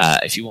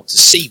to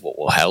see what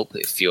will help,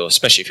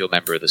 especially if you're a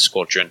member of the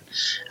squadron,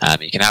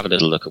 you can have a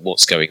little look at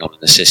what's going on in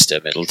the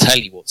system. It'll tell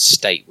you what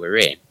state we're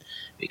in,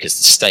 because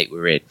the state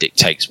we're in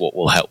dictates what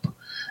will help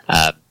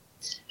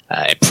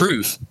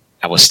improve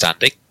our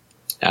standing.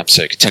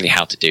 So it can tell you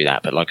how to do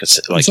that. But like I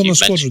said, it's on the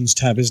Squadrons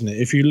tab, isn't it?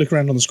 If you look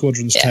around on the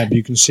Squadrons tab,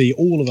 you can see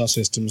all of our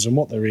systems and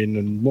what they're in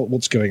and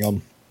what's going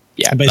on.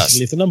 Yeah, and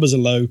basically, if the numbers are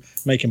low,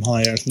 make them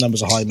higher. If the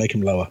numbers are high, make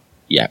them lower.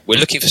 Yeah, we're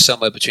looking for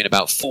somewhere between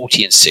about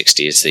 40 and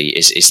 60 is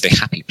the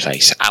happy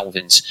place.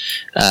 Alvin's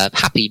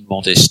happy,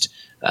 modest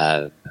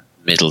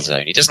middle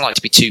zone. He doesn't like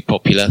to be too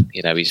popular.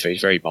 He's a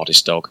very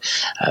modest dog,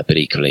 but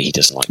equally he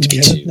doesn't like to be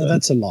too... No,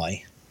 that's a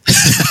lie.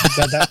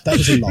 that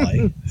was a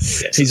lie.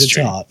 Yes, he's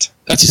a tart.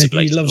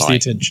 He loves the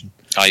attention.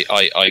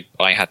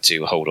 I had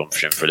to hold on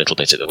for him for a little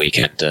bit at the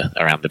weekend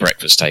around the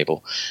breakfast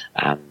table,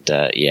 and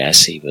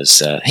yes, he was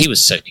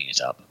soaking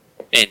it up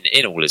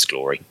in all his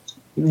glory.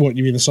 What,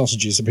 you mean the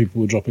sausages that people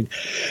were dropping?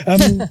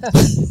 No,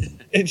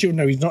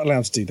 he's not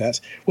allowed to do that.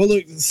 Well,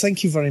 look,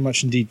 thank you very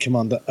much indeed,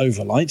 Commander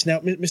Overlight. Now,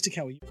 Mr.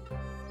 Cowie.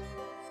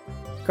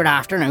 Good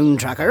afternoon,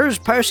 truckers.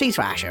 Percy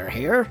Thrasher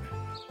here.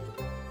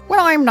 When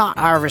I'm not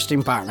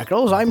harvesting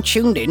barnacles, I'm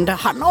tuned in to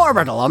Hutton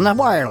Orbital on the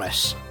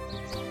wireless.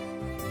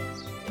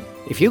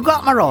 If you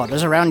got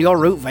marauders around your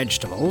root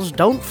vegetables,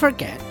 don't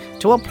forget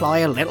to apply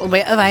a little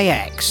bit of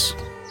AX.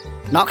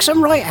 Knocks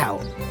them right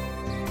out.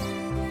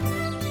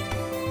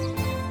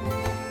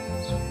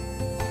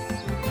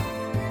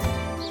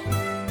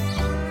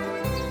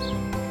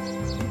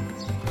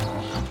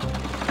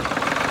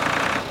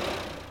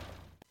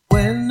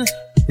 When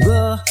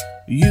the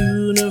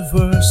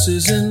universe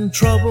is in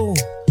trouble,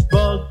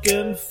 bug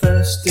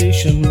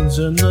infestations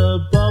in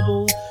the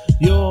bubble.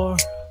 Your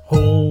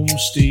home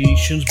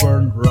station's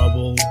burned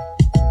rubble.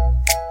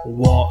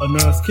 What on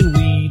earth can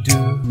we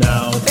do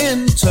now?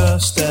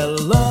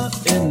 Interstellar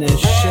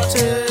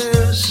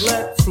initiatives.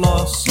 Let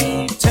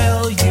Flossie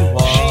tell you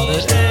what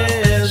it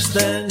is.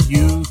 Then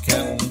you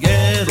can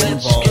get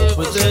involved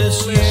with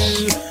this.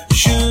 You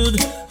should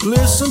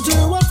listen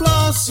to what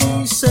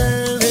Flossie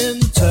says.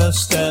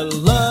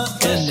 Interstellar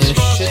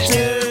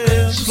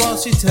initiatives.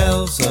 Flossie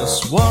tells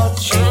us what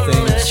she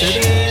thinks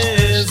it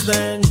is.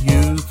 Then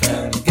you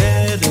can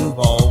get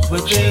involved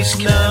with this.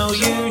 Now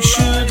you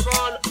should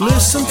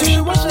listen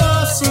to what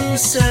Flossie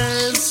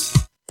says.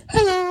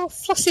 Hello,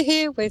 Flossie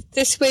here with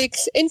this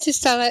week's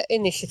Interstellar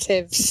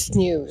Initiatives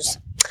news.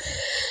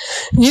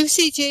 New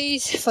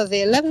CGs for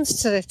the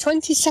 11th to the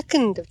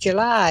 22nd of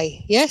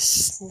July.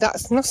 Yes,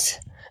 that's not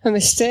a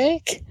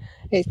mistake.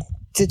 They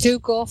do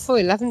go for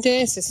 11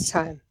 days this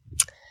time.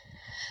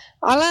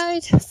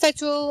 Allied,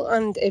 federal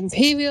and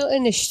imperial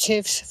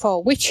initiatives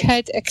for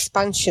Witchhead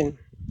expansion.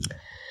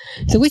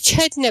 The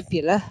Witchhead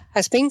Nebula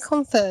has been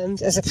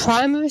confirmed as a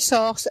primary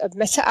source of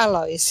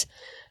meta-alloys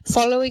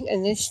following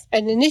an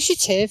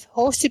initiative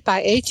hosted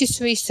by Aegis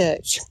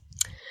Research.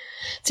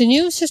 The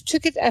news has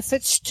triggered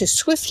efforts to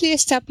swiftly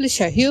establish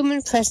a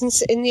human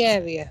presence in the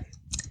area.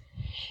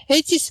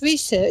 Aegis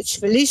Research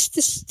released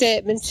a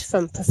statement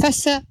from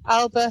Professor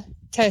Alba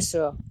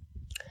Tesoro.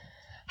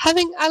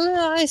 Having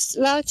analysed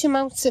large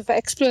amounts of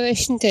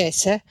exploration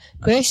data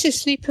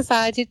graciously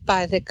provided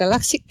by the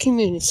galactic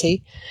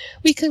community,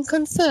 we can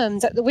confirm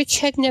that the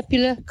Witchhead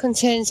Nebula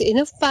contains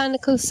enough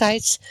barnacle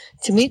sites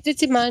to meet the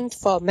demand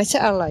for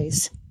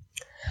meta-alloys.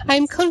 I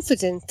am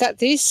confident that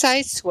these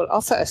sites will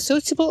offer a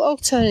suitable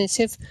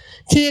alternative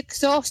to the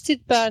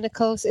exhausted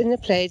barnacles in the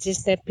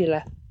Pleiades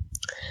Nebula.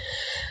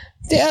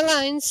 The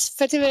Alliance,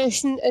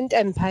 Federation and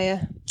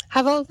Empire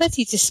have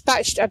already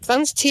dispatched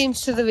advanced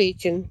teams to the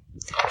region,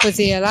 with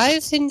the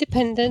Alliance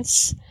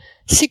Independence,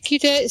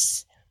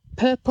 Sigudate's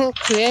Purple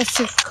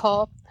Creative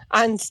Corp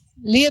and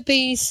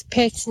Liabee's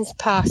Patrons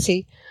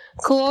Party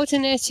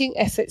coordinating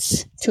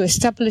efforts to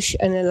establish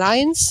an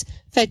Alliance,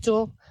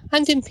 Federal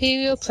and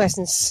Imperial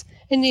presence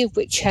in the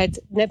Witchhead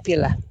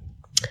Nebula.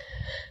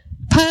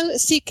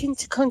 Pilots seeking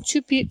to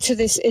contribute to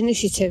this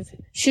initiative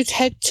should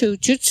head to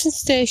Judson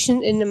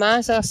Station in the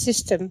Mazar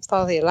system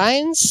for the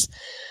Alliance,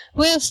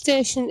 Whale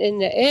Station in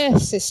the Air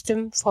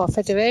system for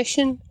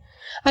Federation,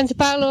 and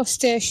Barlow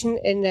Station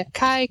in the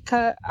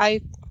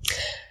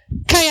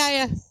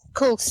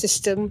Kayaya-Kull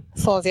system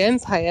for the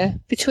Empire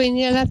between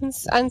the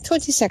 11th and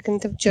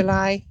 22nd of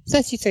July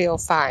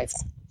 3305.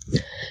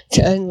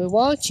 To earn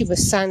rewards, you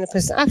must sign up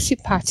as an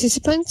active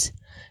participant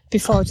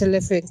before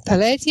delivering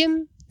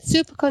palladium,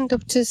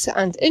 superconductors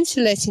and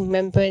insulating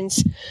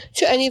membranes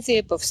to any of the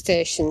above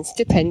stations,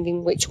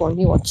 depending which one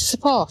you want to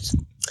support.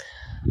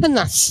 And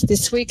that's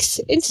this week's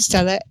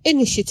Interstellar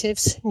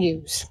Initiatives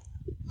news.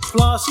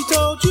 Flossie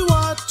told you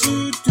what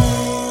to do.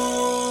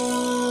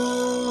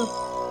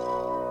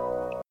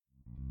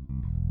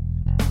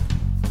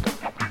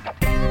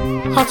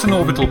 Hutton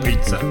Orbital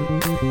Pizza.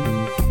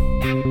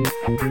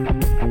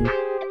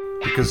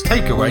 Because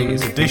takeaway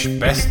is a dish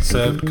best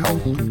served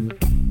cold.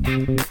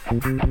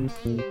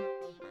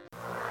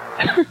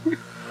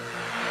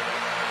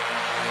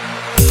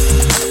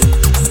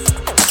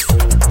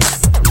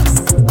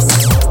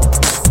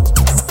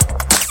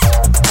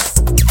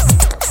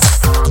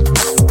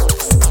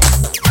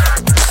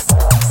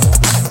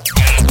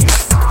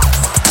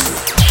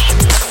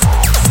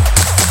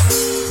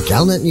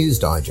 Galnet News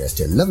Digest,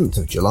 11th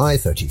of July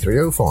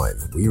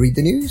 3305. We read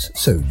the news,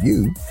 so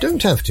you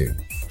don't have to.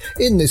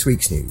 In this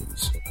week's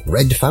news,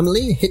 Red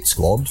Family hit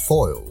squad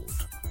foiled.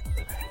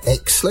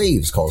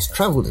 Ex-slaves cause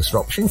travel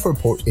disruption for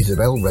Port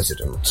Isabel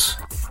residents.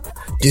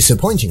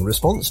 Disappointing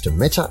response to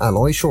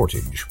meta-alloy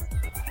shortage.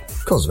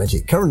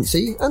 Cosmetic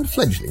currency and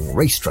fledgling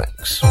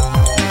racetracks.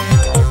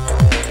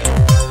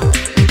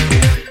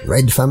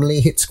 Red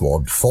Family hit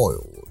squad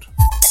foiled.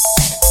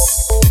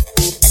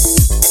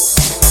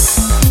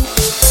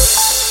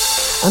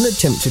 An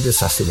attempted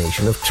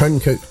assassination of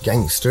turncoat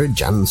gangster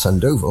Jan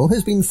Sandoval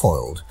has been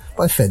foiled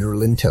by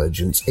federal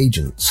intelligence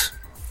agents.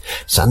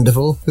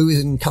 Sandoval, who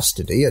is in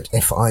custody at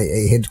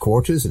FIA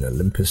headquarters in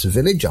Olympus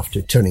Village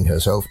after turning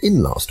herself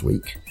in last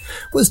week,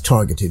 was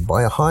targeted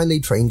by a highly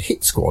trained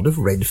hit squad of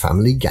Red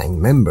Family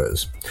gang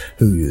members,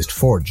 who used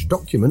forged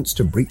documents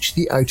to breach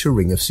the outer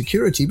ring of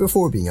security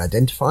before being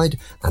identified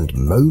and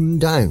mown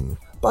down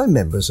by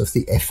members of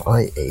the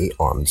FIA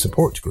Armed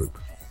Support Group.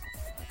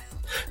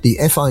 The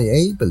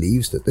FIA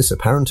believes that this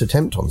apparent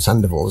attempt on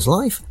Sandoval's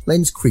life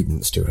lends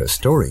credence to her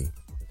story.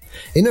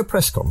 In a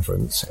press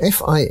conference,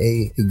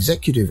 FIA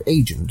executive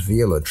agent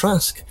Viola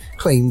Trask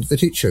claimed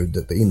that it showed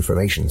that the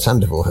information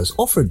Sandoval has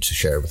offered to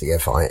share with the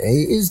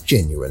FIA is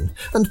genuine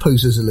and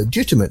poses a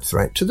legitimate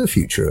threat to the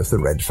future of the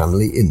Red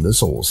Family in the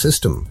Sol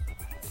system.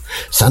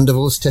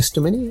 Sandoval's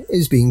testimony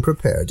is being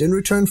prepared, in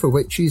return for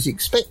which he is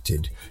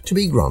expected to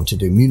be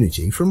granted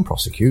immunity from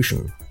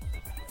prosecution.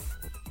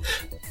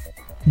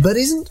 But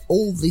isn't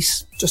all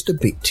this just a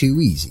bit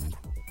too easy?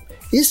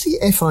 Is the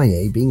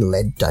FIA being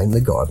led down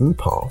the garden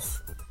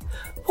path?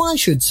 Why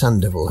should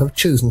Sandoval have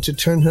chosen to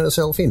turn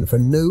herself in for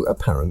no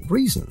apparent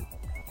reason?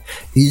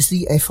 Is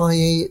the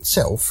FIA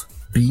itself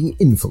being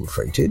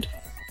infiltrated?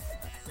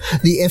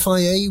 The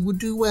FIA would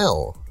do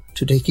well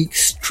to take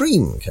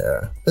extreme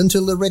care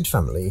until the Red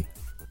family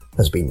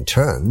has been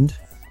turned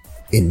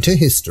into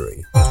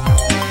history.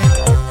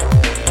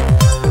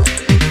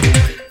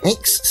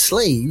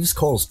 Ex-slaves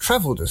cause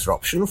travel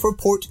disruption for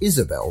Port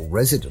Isabel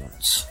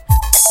residents.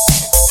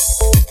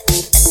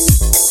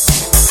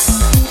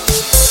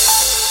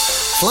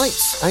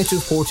 Flights out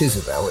of Port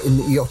Isabel in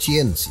the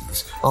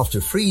Iotienses after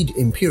freed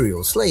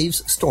imperial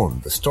slaves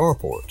stormed the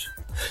starport.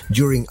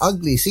 During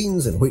ugly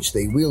scenes in which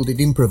they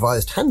wielded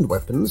improvised hand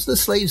weapons, the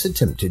slaves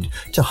attempted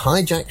to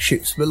hijack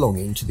ships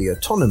belonging to the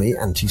Autonomy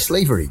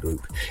anti-slavery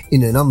group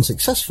in an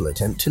unsuccessful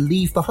attempt to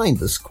leave behind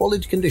the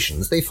squalid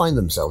conditions they find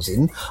themselves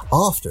in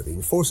after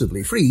being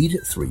forcibly freed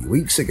 3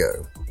 weeks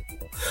ago.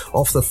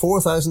 Of the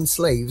 4,000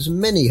 slaves,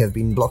 many have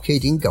been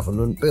blockading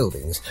government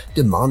buildings,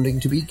 demanding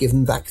to be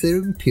given back their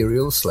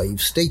imperial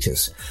slave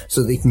status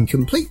so they can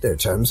complete their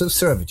terms of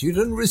servitude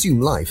and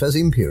resume life as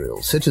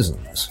imperial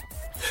citizens.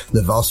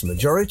 The vast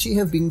majority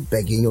have been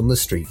begging on the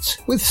streets,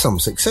 with some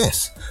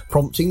success,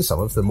 prompting some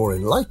of the more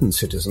enlightened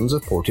citizens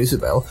of Port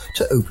Isabel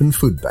to open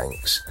food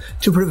banks,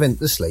 to prevent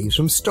the slaves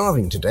from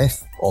starving to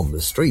death on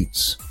the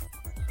streets.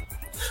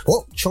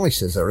 What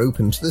choices are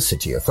open to the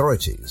city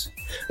authorities?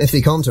 If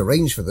they can't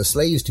arrange for the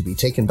slaves to be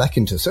taken back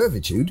into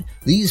servitude,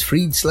 these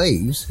freed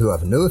slaves, who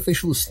have no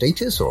official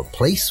status or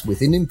place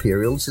within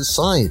imperial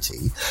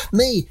society,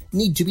 may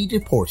need to be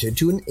deported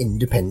to an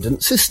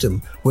independent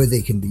system where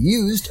they can be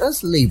used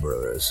as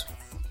labourers.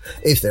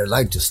 If they're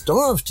allowed to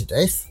starve to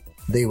death,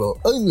 they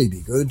will only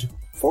be good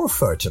for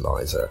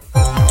fertiliser.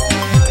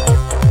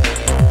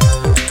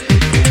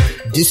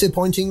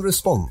 Disappointing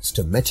response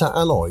to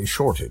meta-alloy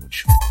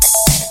shortage.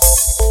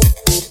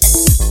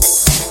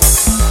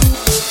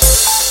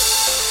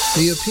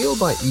 The appeal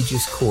by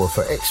Aegis Corps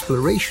for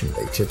exploration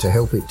data to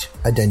help it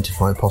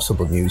identify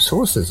possible new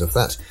sources of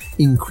that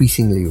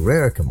increasingly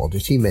rare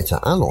commodity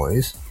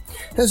meta-alloys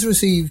has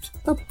received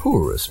a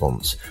poor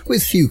response,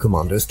 with few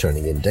commanders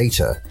turning in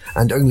data,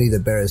 and only the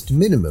barest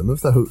minimum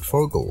of the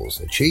hoped-for goals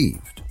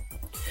achieved.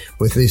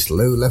 With this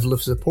low level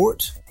of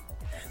support,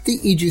 the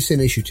Aegis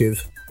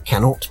initiative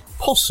cannot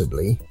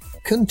possibly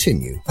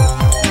continue.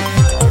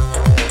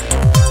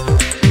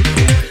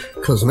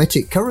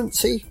 Cosmetic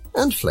currency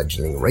and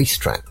fledgling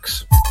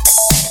racetracks.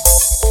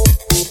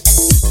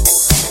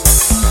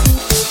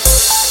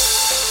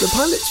 The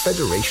Pilots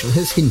Federation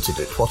has hinted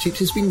at what it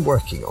has been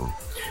working on,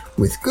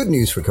 with good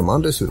news for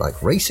commanders who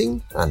like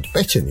racing and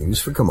better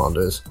news for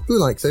commanders who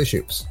like their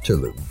ships to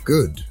look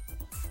good.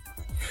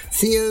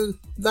 Theo,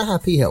 the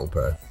happy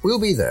helper, will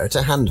be there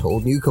to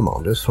handhold new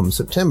commanders from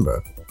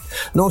September.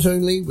 Not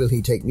only will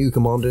he take new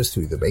commanders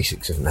through the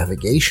basics of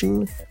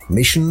navigation,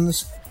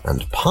 missions,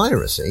 and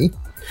piracy,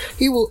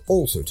 he will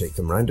also take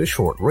them round a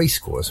short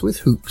racecourse with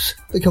hoops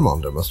the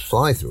commander must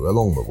fly through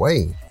along the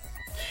way.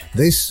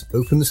 This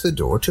opens the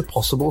door to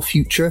possible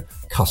future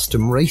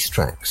custom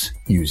racetracks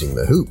using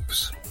the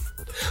hoops.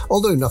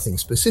 Although nothing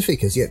specific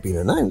has yet been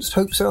announced,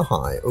 hopes are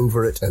high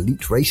over at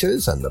Elite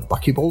Racers and the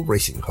Buckyball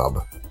Racing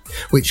Club,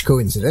 which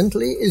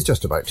coincidentally is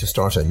just about to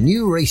start a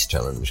new race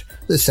challenge,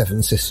 the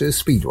Seven Sisters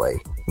Speedway,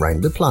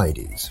 round the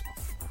Pleiades.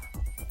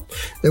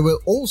 There will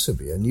also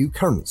be a new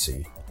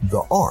currency,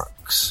 the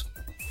ARX.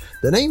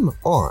 The name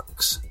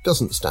ARX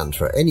doesn't stand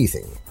for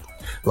anything.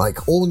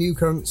 Like all new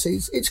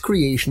currencies, its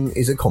creation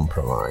is a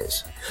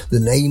compromise. The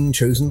name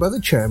chosen by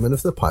the chairman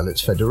of the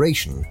Pilots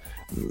Federation,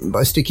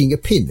 by sticking a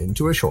pin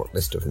into a short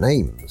list of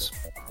names.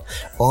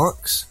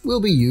 ARX will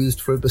be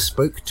used for a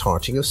bespoke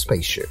tarting of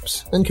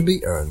spaceships and can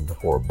be earned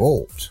or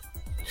bought.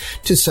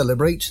 To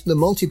celebrate, the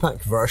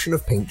multi-pack version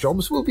of paint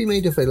jobs will be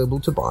made available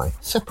to buy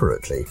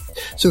separately,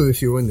 so if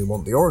you only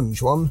want the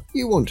orange one,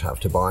 you won't have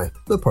to buy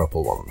the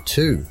purple one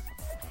too.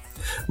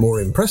 More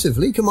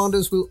impressively,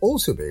 commanders will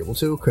also be able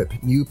to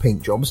equip new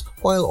paint jobs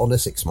while on a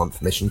 6-month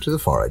mission to the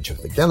far edge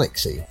of the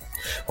galaxy,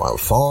 while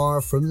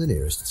far from the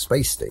nearest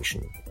space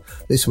station.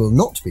 This will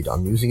not be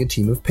done using a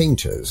team of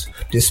painters,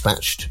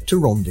 dispatched to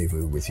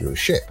rendezvous with your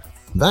ship.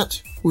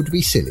 That would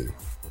be silly.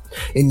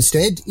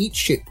 Instead, each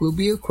ship will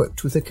be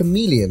equipped with a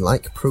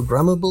chameleon-like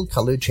programmable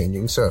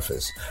colour-changing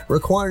surface,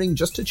 requiring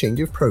just a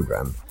change of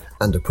program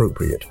and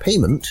appropriate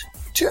payment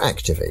to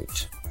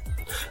activate.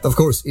 Of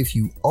course, if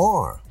you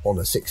are on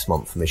a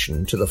 6-month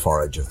mission to the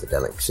far edge of the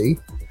galaxy,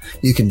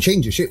 you can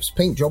change your ship's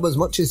paint job as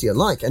much as you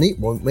like and it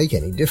won't make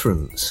any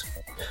difference.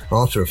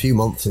 After a few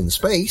months in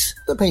space,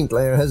 the paint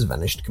layer has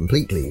vanished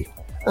completely,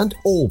 and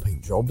all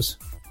paint jobs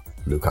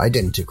look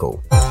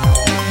identical.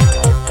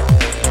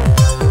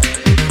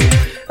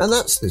 And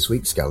that's this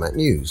week's Galnet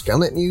News.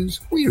 Galnet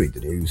News, we read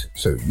the news,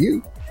 so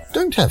you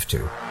don't have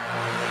to.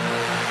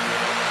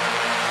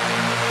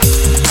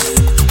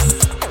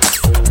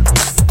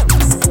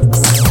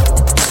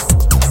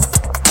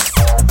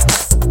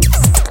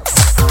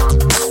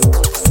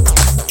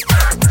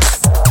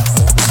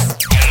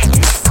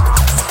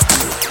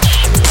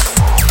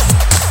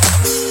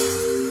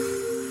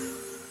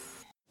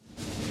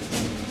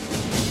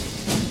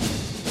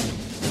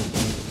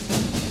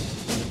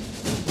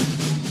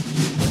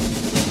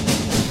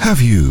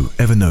 Have you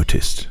ever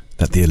noticed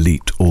that the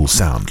elite all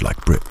sound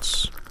like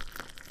Brits?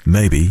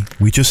 Maybe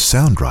we just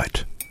sound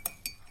right.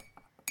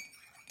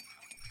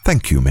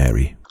 Thank you,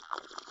 Mary.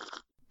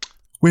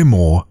 We're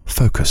more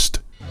focused.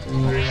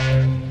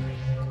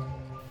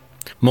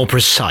 More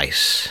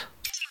precise.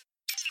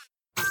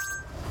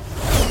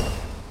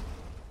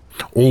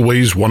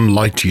 Always one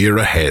light year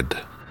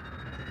ahead.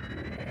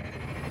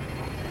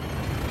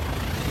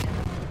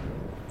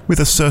 With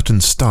a certain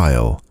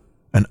style,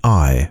 an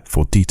eye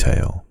for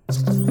detail.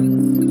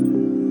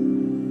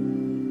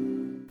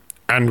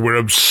 And we're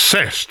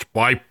obsessed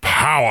by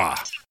power.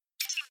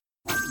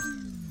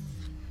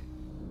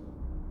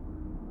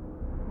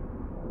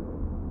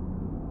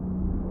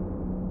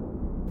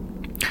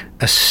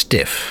 A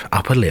stiff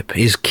upper lip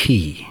is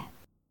key.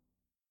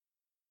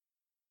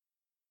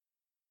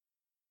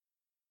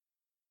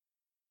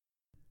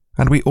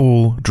 And we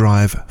all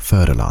drive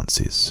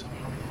Fer-de-Lances.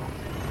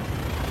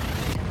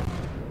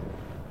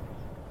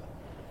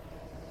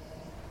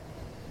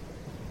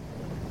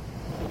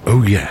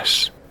 Oh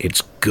yes,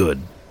 it's good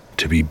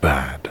to be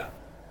bad.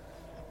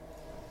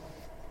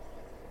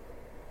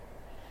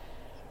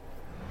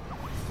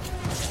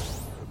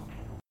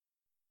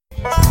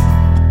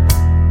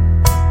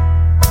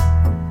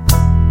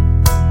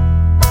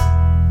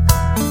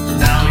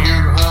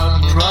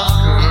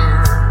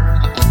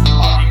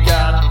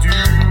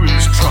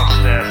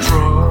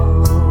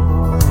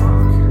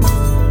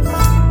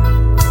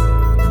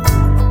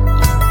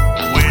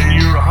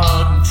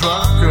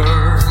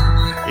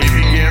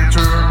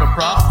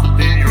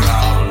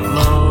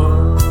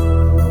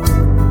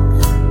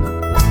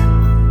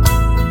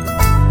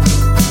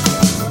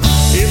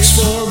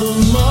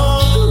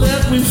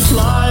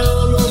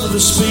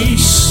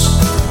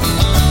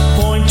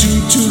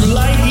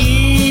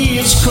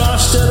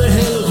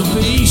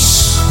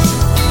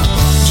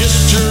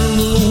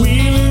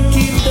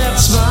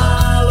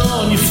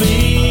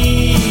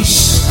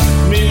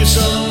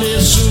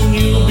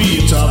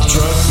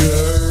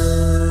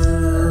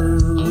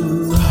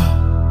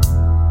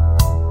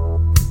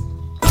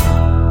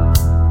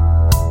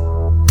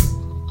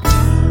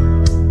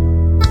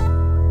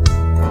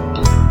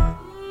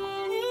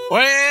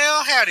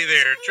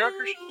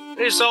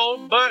 This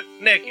old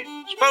buck-naked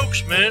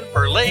spokesman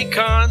for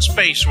Lakon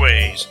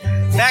Spaceways,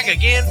 back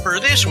again for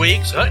this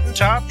week's Hutton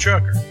Top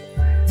Trucker.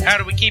 How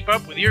do we keep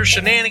up with your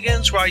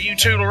shenanigans while you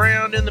tool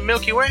around in the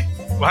Milky Way?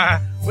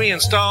 Why, we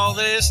install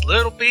this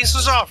little piece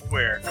of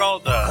software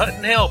called the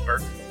Hutton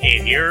Helper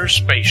in your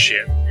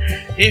spaceship.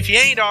 If you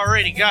ain't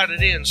already got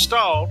it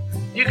installed,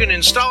 you can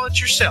install it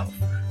yourself,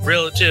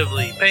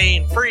 relatively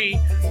pain-free,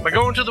 by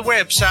going to the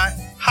website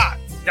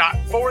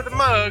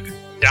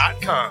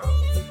hot.forthemug.com.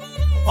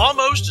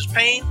 Almost as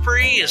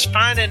pain-free as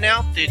finding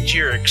out that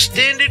your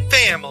extended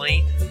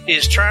family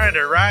is trying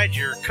to ride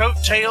your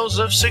coattails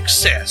of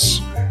success.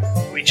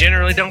 We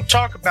generally don't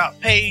talk about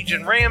Paige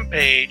and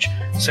Rampage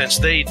since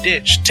they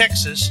ditched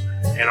Texas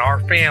and our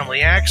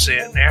family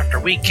accent after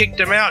we kicked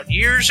them out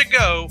years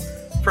ago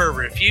for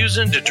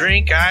refusing to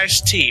drink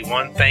iced tea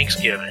one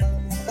Thanksgiving.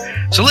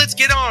 So let's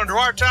get on to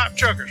our top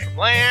truckers from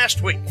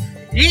last week.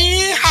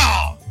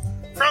 Yeehaw!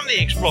 From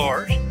the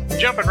Explorers,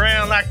 jumping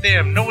around like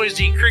them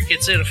noisy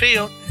crickets in a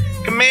field,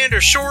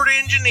 Commander Short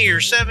Engineer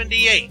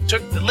 78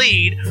 took the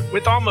lead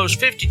with almost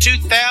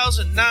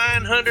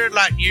 52,900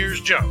 light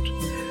years jumped.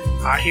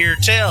 I hear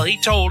tell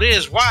he told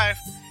his wife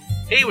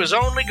he was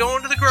only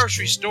going to the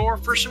grocery store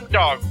for some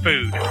dog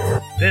food,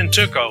 then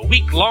took a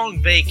week-long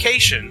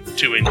vacation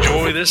to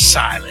enjoy the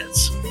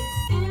silence.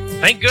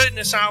 Thank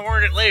goodness I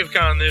weren't at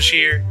LaveCon this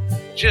year.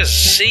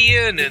 Just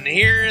seeing and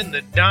hearing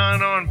the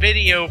Don on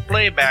video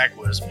playback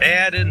was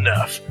bad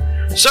enough.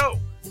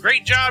 So,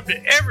 great job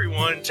to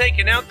everyone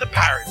taking out the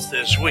pirates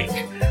this week.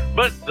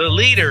 But the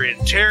leader in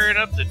tearing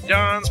up the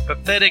Don's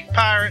pathetic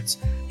pirates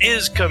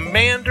is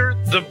Commander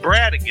the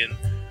Bradigan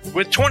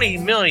with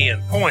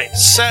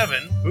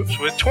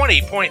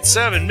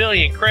 20.7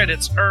 million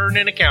credits earned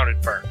and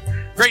accounted for.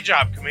 Great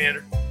job,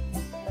 Commander.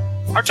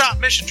 Our top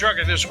mission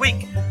trucker this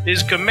week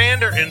is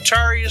Commander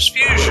Antarius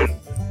Fusion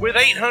with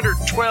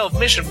 812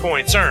 mission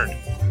points earned.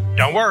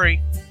 Don't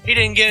worry, he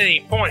didn't get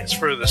any points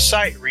for the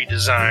site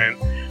redesign,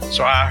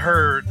 so I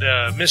heard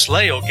Miss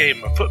Lael gave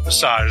him a foot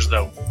massage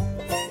though.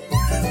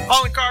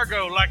 Hauling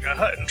cargo like a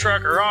Hutton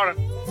trucker oughta,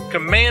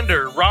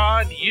 Commander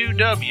Rod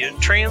UW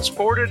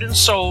transported and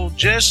sold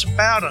just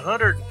about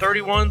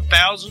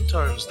 131,000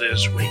 tons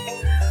this week.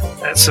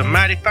 That's some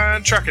mighty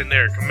fine trucking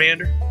there,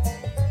 Commander.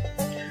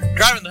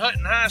 Driving the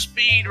Hutton High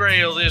Speed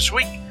Rail this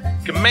week,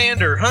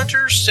 Commander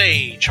Hunter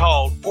Sage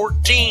hauled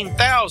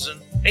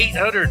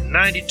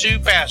 14,892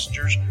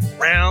 passengers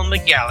around the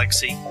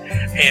galaxy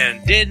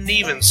and didn't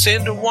even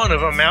send one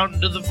of them out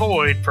into the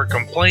void for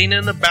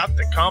complaining about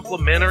the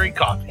complimentary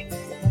coffee.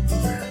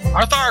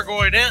 Our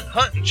Thargoid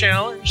hunting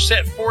challenge,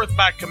 set forth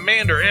by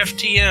Commander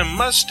FTM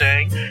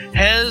Mustang,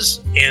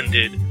 has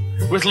ended,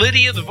 with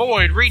Lydia the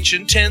Void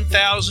reaching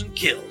 10,000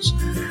 kills.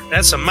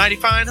 That's some mighty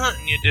fine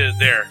hunting you did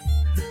there.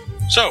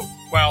 So,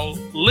 while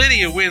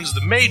Lydia wins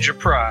the major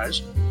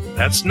prize,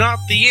 that's not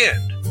the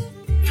end.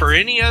 for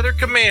any other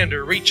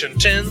commander reaching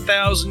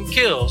 10,000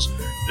 kills,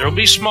 there'll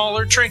be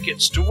smaller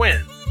trinkets to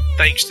win,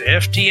 thanks to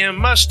FTM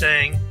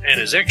Mustang and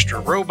his extra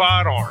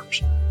robot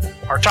arms.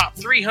 Our top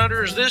 3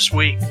 hunters this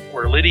week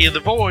were Lydia the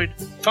Void,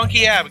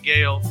 Funky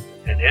Abigail,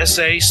 and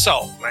S.A.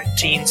 Salt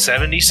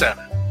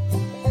 1977.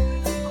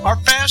 Our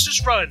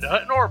fastest run to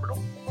Hutton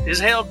Orbital is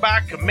held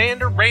by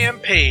Commander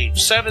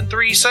Rampage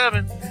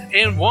 737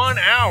 in 1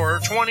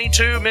 hour,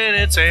 22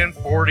 minutes, and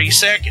 40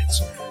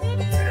 seconds,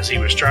 as he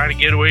was trying to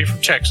get away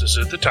from Texas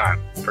at the time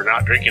for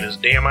not drinking his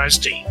damn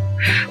iced tea.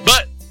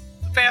 But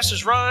the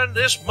fastest run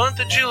this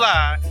month of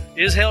July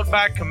is held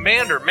by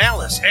Commander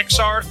Malice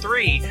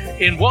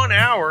XR3 in 1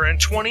 hour and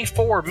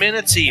 24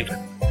 minutes even.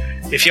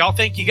 If y'all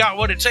think you got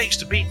what it takes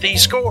to beat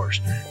these scores,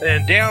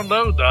 then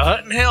download the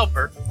Hutton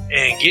Helper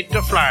and get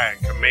to flying,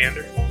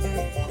 Commander.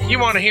 You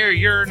want to hear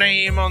your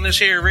name on this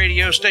here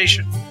radio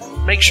station?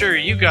 Make sure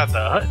you got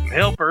the Hutton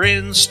Helper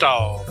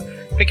installed.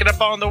 Pick it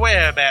up on the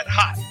web at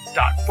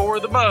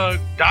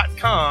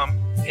hot.forthemug.com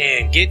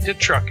and get to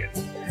trucking.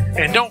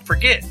 And don't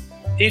forget,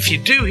 if you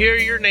do hear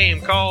your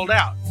name called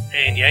out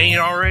and you ain't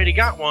already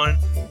got one,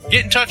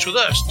 get in touch with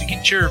us to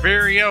get your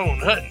very own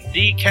Hutton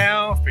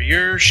decal for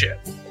your ship.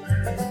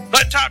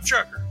 Hutton Top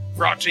Trucker,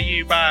 brought to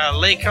you by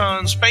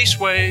Lakon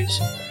Spaceways.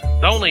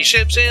 The only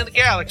ships in the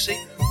galaxy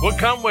would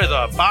come with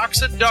a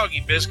box of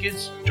doggy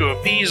biscuits to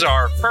appease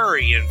our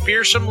furry and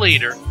fearsome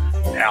leader,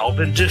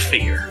 Alvin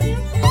DeFear.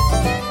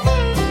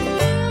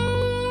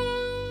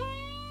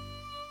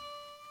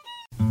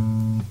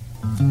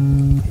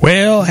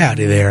 Well,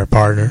 howdy there,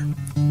 partner.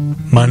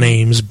 My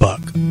name's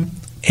Buck,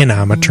 and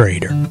I'm a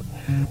trader.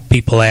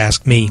 People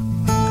ask me,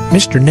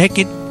 Mr.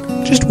 Naked,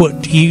 just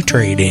what do you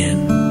trade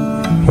in?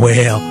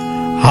 Well,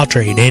 I'll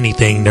trade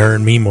anything to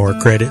earn me more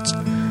credits,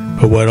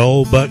 but what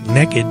old Buck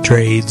Naked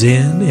trades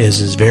in is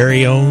his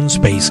very own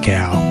space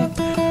cow.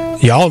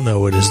 Y'all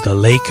know it as the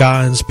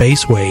Lakon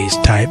Spaceways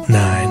Type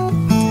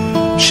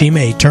 9. She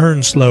may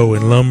turn slow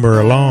and lumber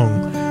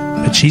along,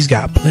 but she's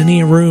got plenty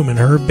of room in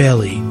her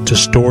belly to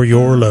store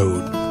your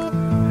load.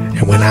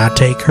 And when I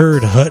take her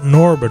to Hutton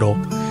Orbital,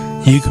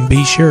 you can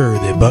be sure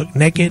that Buck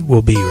Naked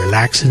will be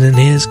relaxing in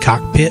his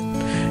cockpit,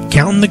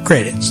 counting the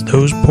credits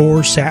those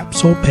poor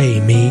saps will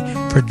pay me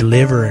for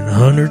delivering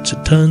hundreds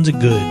of tons of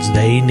goods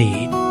they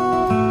need.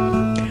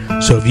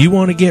 So if you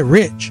want to get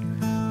rich,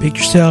 pick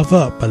yourself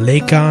up a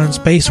Lakon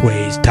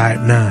Spaceways Type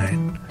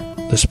 9,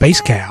 the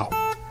Space Cow,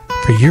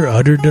 for your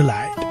utter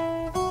delight.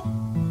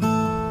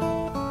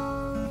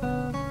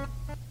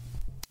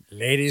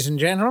 Ladies and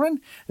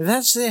gentlemen,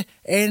 that's the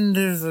end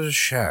of the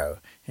show.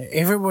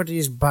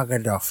 Everybody's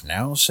buggered off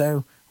now,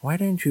 so why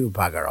don't you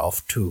bugger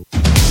off too?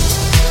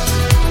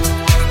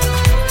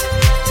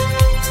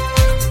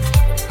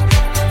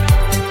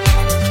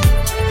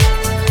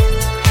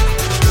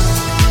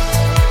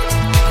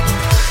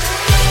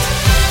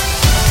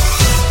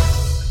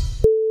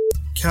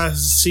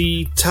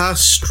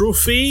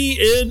 Catastrophe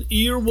in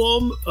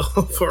Earworm.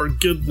 Oh, for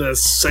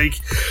goodness sake.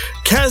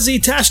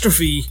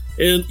 Catastrophe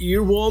in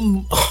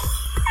Earworm.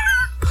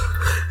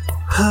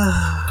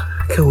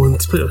 Come on,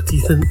 let's put our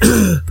teeth in.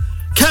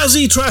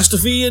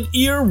 Catastrophe in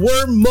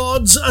Earworm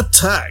Mods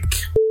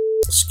attack.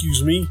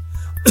 Excuse me.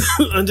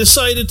 And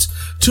decided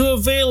to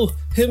avail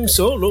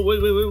himself. No, wait.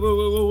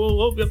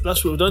 Yep,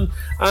 that's what we've done.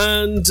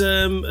 And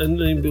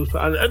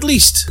at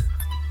least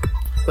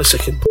a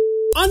second.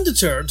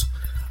 Undeterred,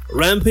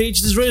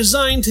 Rampage has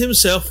resigned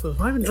himself.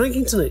 I've been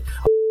drinking tonight.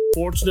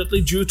 Unfortunately,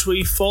 due to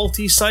a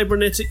faulty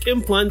cybernetic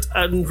implant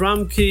and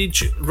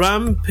Rampage's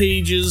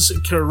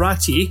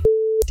karate.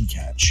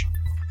 Catch.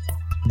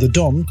 The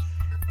Don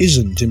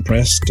isn't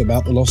impressed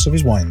about the loss of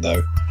his wine,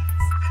 though.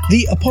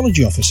 The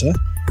apology officer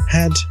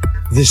had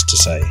this to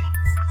say.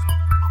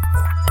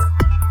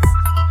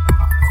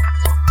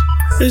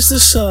 Is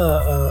this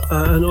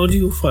an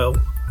audio file?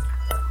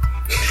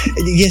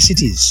 Yes,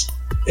 it is.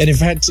 And in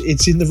fact,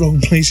 it's in the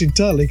wrong place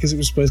entirely because it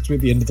was supposed to be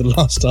at the end of the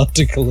last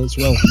article as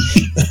well.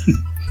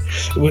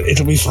 Well,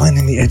 it'll be fine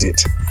in the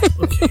edit.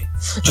 Okay.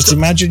 Just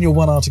imagine you're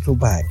one article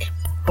back.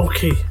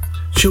 Okay.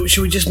 Should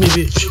we just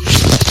maybe...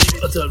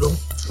 I don't know.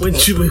 When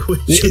should we...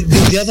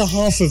 The other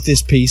half of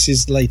this piece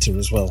is later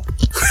as well.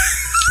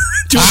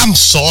 I'm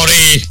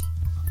sorry.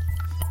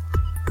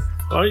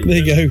 Alright. There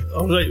you go.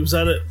 Alright, was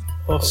that it?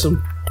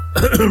 Awesome.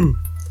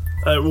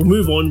 We'll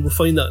move on. We'll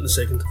find that in a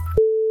second.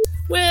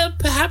 Well,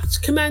 perhaps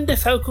Commander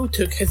Falco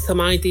took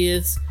some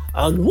ideas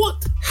on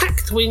what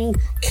Hacked-Wing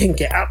can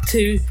get up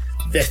to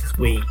this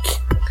week.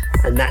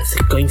 And that's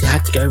going to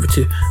have to go over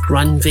to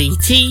Run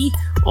VT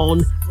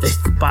on this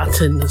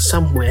button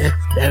somewhere.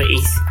 There it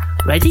is.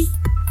 Ready?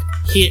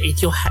 Here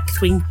is your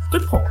Hacked-Wing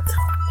report.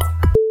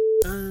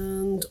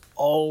 And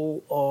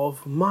all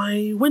of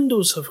my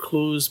windows have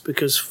closed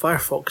because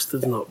Firefox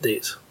did an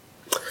update.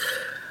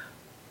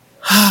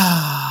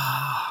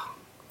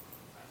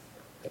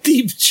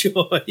 Deep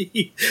joy.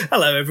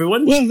 Hello,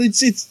 everyone. Well,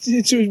 it's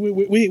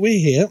we're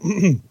here.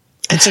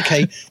 It's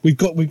okay. We've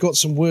got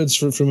some words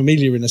from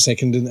Amelia in a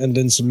second, and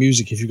then some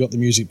music if you've got the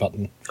music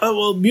button. Oh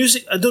well,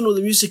 music. I don't know what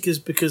the music is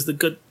because the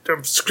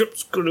goddamn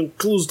script's gone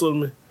closed on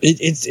me.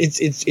 It's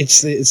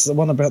the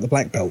one about the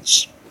black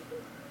belts,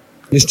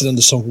 listed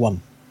under song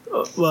 1.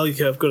 Oh, well,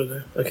 yeah, I've got it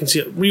now. I can see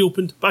it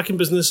reopened, back in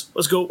business.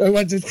 Let's go. Oh,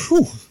 I did.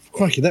 Whew,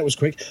 crikey, that was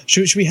quick.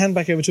 Should we hand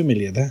back over to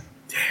Amelia there?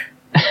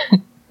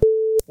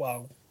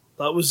 Wow,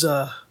 that was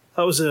a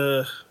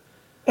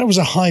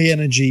high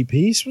energy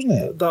piece, wasn't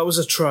it? That was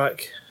a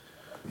track.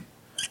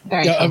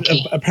 Very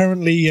funky.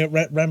 Apparently,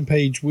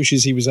 Rampage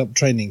wishes he was up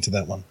training to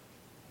that one,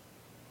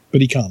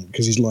 but he can't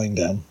because he's lying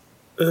down,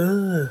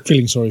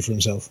 feeling sorry for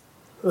himself.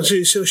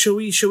 So shall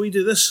we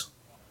do this?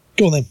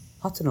 Go on then.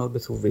 Hutton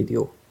Orbital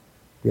Radio.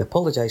 We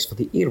apologise for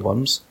the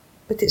earworms,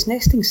 but it's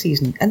nesting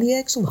season and the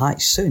eggs will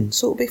hatch soon,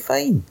 so it'll be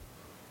fine.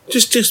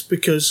 Just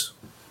because.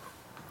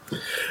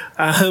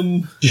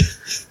 Yeah,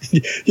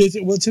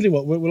 well, tell you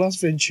what, we'll ask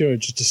Ventura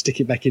just to stick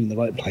it back in the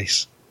right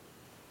place.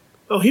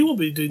 Oh, he won't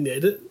be doing the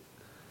edit.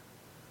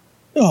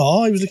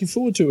 Oh, I was looking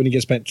forward to it when he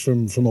gets back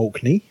from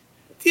Orkney.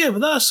 Yeah,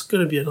 but that's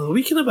going to be another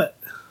week and a bit.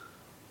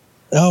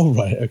 Oh,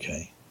 right,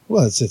 okay.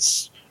 Well,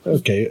 it's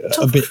okay.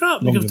 Tough a bit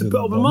crap, longer you have to than put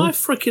up with normal. my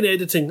frickin'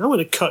 editing. I'm going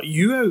to cut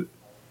you out.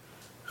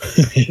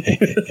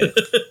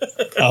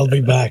 I'll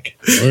be back.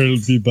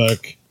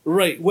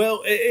 Right,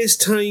 well, it is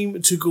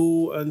time to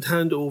go and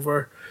hand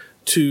over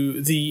to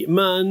the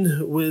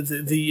man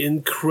with the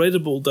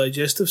incredible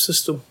digestive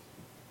system.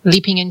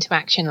 Leaping into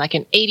action like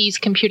an 80s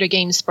computer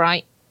game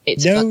sprite.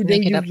 It's you've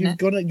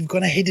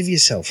gone ahead of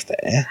yourself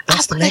there.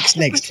 That's the next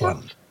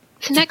one.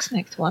 The next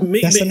one.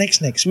 That's the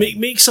next one.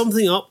 Make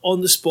something up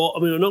on the spot. I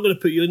mean, I'm not going to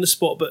put you on the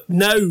spot, but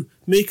now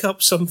make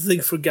up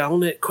something for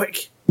Galnet,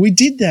 quick. We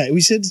did that.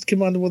 We said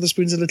Commander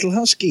Witherspoon's a little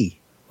husky.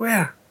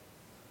 Where?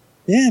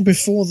 Yeah,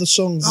 before the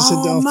songs. I said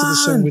after the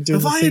song we're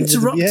doing have the I thing.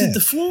 interrupted the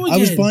flow again? I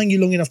was buying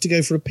you long enough to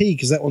go for a pee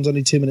because that one's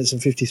only 2 minutes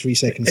and 53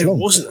 seconds It long.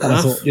 wasn't and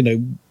enough. I thought,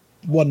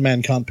 one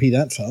man can't pee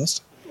that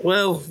fast.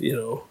 Well,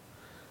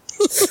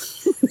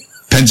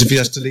 Depends if he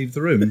has to leave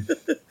the room.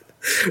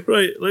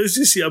 Right, let's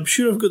just see. I'm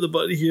sure I've got the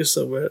button here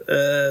somewhere.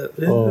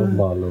 Oh,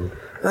 my lord.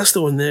 That's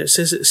the one there. It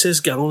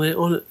says Galnet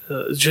on it.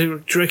 Do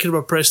you reckon if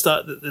I press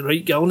that the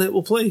right Galnet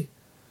will play?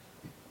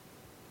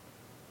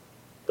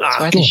 It's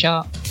worth a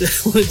shot.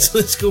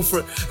 let's go for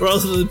it.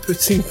 Rather than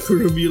putting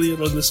poor Amelia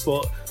on the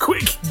spot.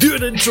 Quick, do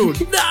an intro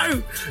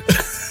now!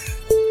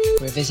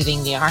 We're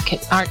visiting the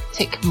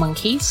Arctic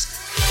monkeys.